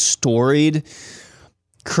long, storied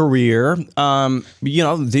career. She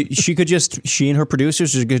and her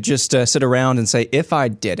producers could just sit around and say, if I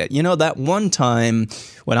did it, you know, that one time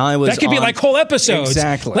when I was, that could be like whole episodes.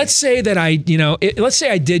 Exactly. Let's say that I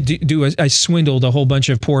did I swindled a whole bunch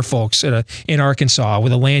of poor folks in Arkansas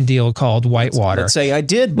with a land deal called Whitewater. Let's say I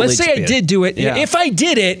did. Let's say I did do it. Yeah. If I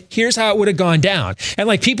did it, here's how it would have gone down. And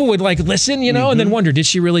like people would like listen, you know, and then wonder, did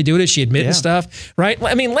she really do it? Did she admit and stuff? Right.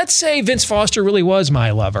 I mean, let's say Vince Foster really was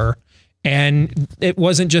my lover. And it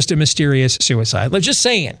wasn't just a mysterious suicide. Let's just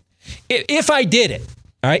saying, if I did it,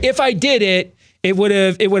 all right, if I did it, it would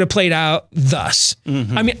have played out thus.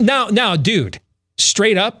 Mm-hmm. I mean, now, dude,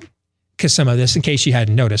 straight up, because some of this, in case you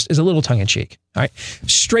hadn't noticed, is a little tongue in cheek. All right,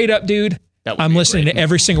 straight up, dude. I'm listening to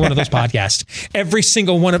every single one of those podcasts. Every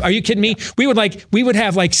single one of. Are you kidding me? We would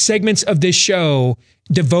have like segments of this show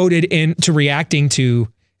devoted to reacting to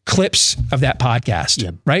clips of that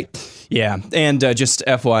podcast, right? Yeah, and just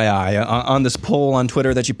FYI, on this poll on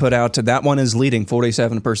Twitter that you put out, that one is leading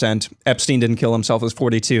 47%. Epstein didn't kill himself is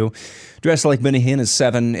 42%. Dressed Like Benny Hinn is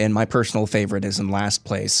 7%, and my personal favorite is in last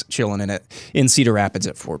place, chilling in it in Cedar Rapids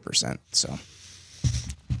at 4%. So,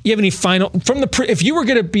 you have any final if you were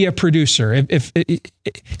going to be a producer, if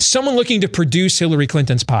someone looking to produce Hillary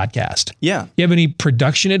Clinton's podcast, you have any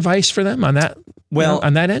production advice for them on that? Well,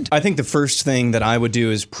 on that end, I think the first thing that I would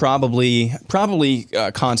do is probably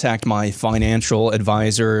contact my financial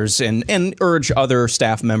advisors and urge other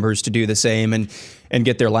staff members to do the same and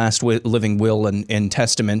get their last living will and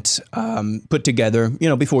testament put together, you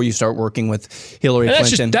know, before you start working with Hillary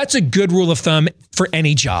Clinton. That's a good rule of thumb for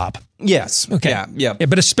any job. Yes. Okay. Yeah.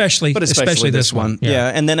 But especially this one.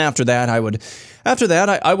 Yeah. And then after that, I would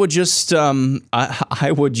just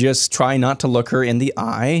I would just try not to look her in the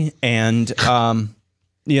eye, and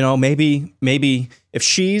you know, maybe if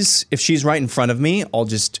she's right in front of me, I'll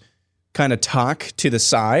just kind of talk to the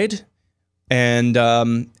side and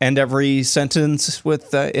end every sentence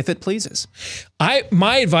with if it pleases.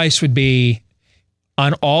 My advice would be,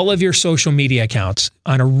 on all of your social media accounts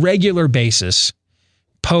on a regular basis,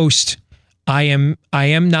 post, I am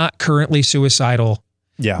not currently suicidal.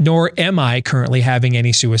 Yeah. Nor am I currently having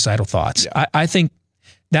any suicidal thoughts. Yeah. I think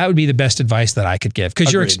that would be the best advice that I could give,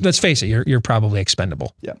 because let's face it, you're probably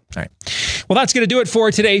expendable. Yeah. All right. Well, that's going to do it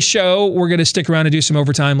for today's show. We're going to stick around and do some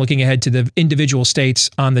overtime looking ahead to the individual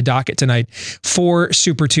states on the docket tonight for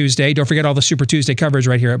Super Tuesday. Don't forget all the Super Tuesday coverage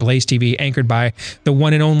right here at Blaze TV, anchored by the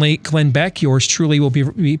one and only Glenn Beck. Yours truly will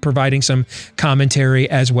be providing some commentary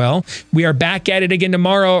as well. We are back at it again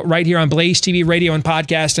tomorrow right here on Blaze TV radio and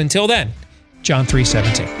podcast. Until then, John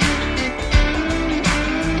 3:17.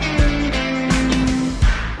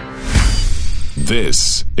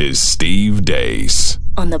 This is Steve Deace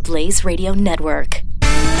on the Blaze Radio Network.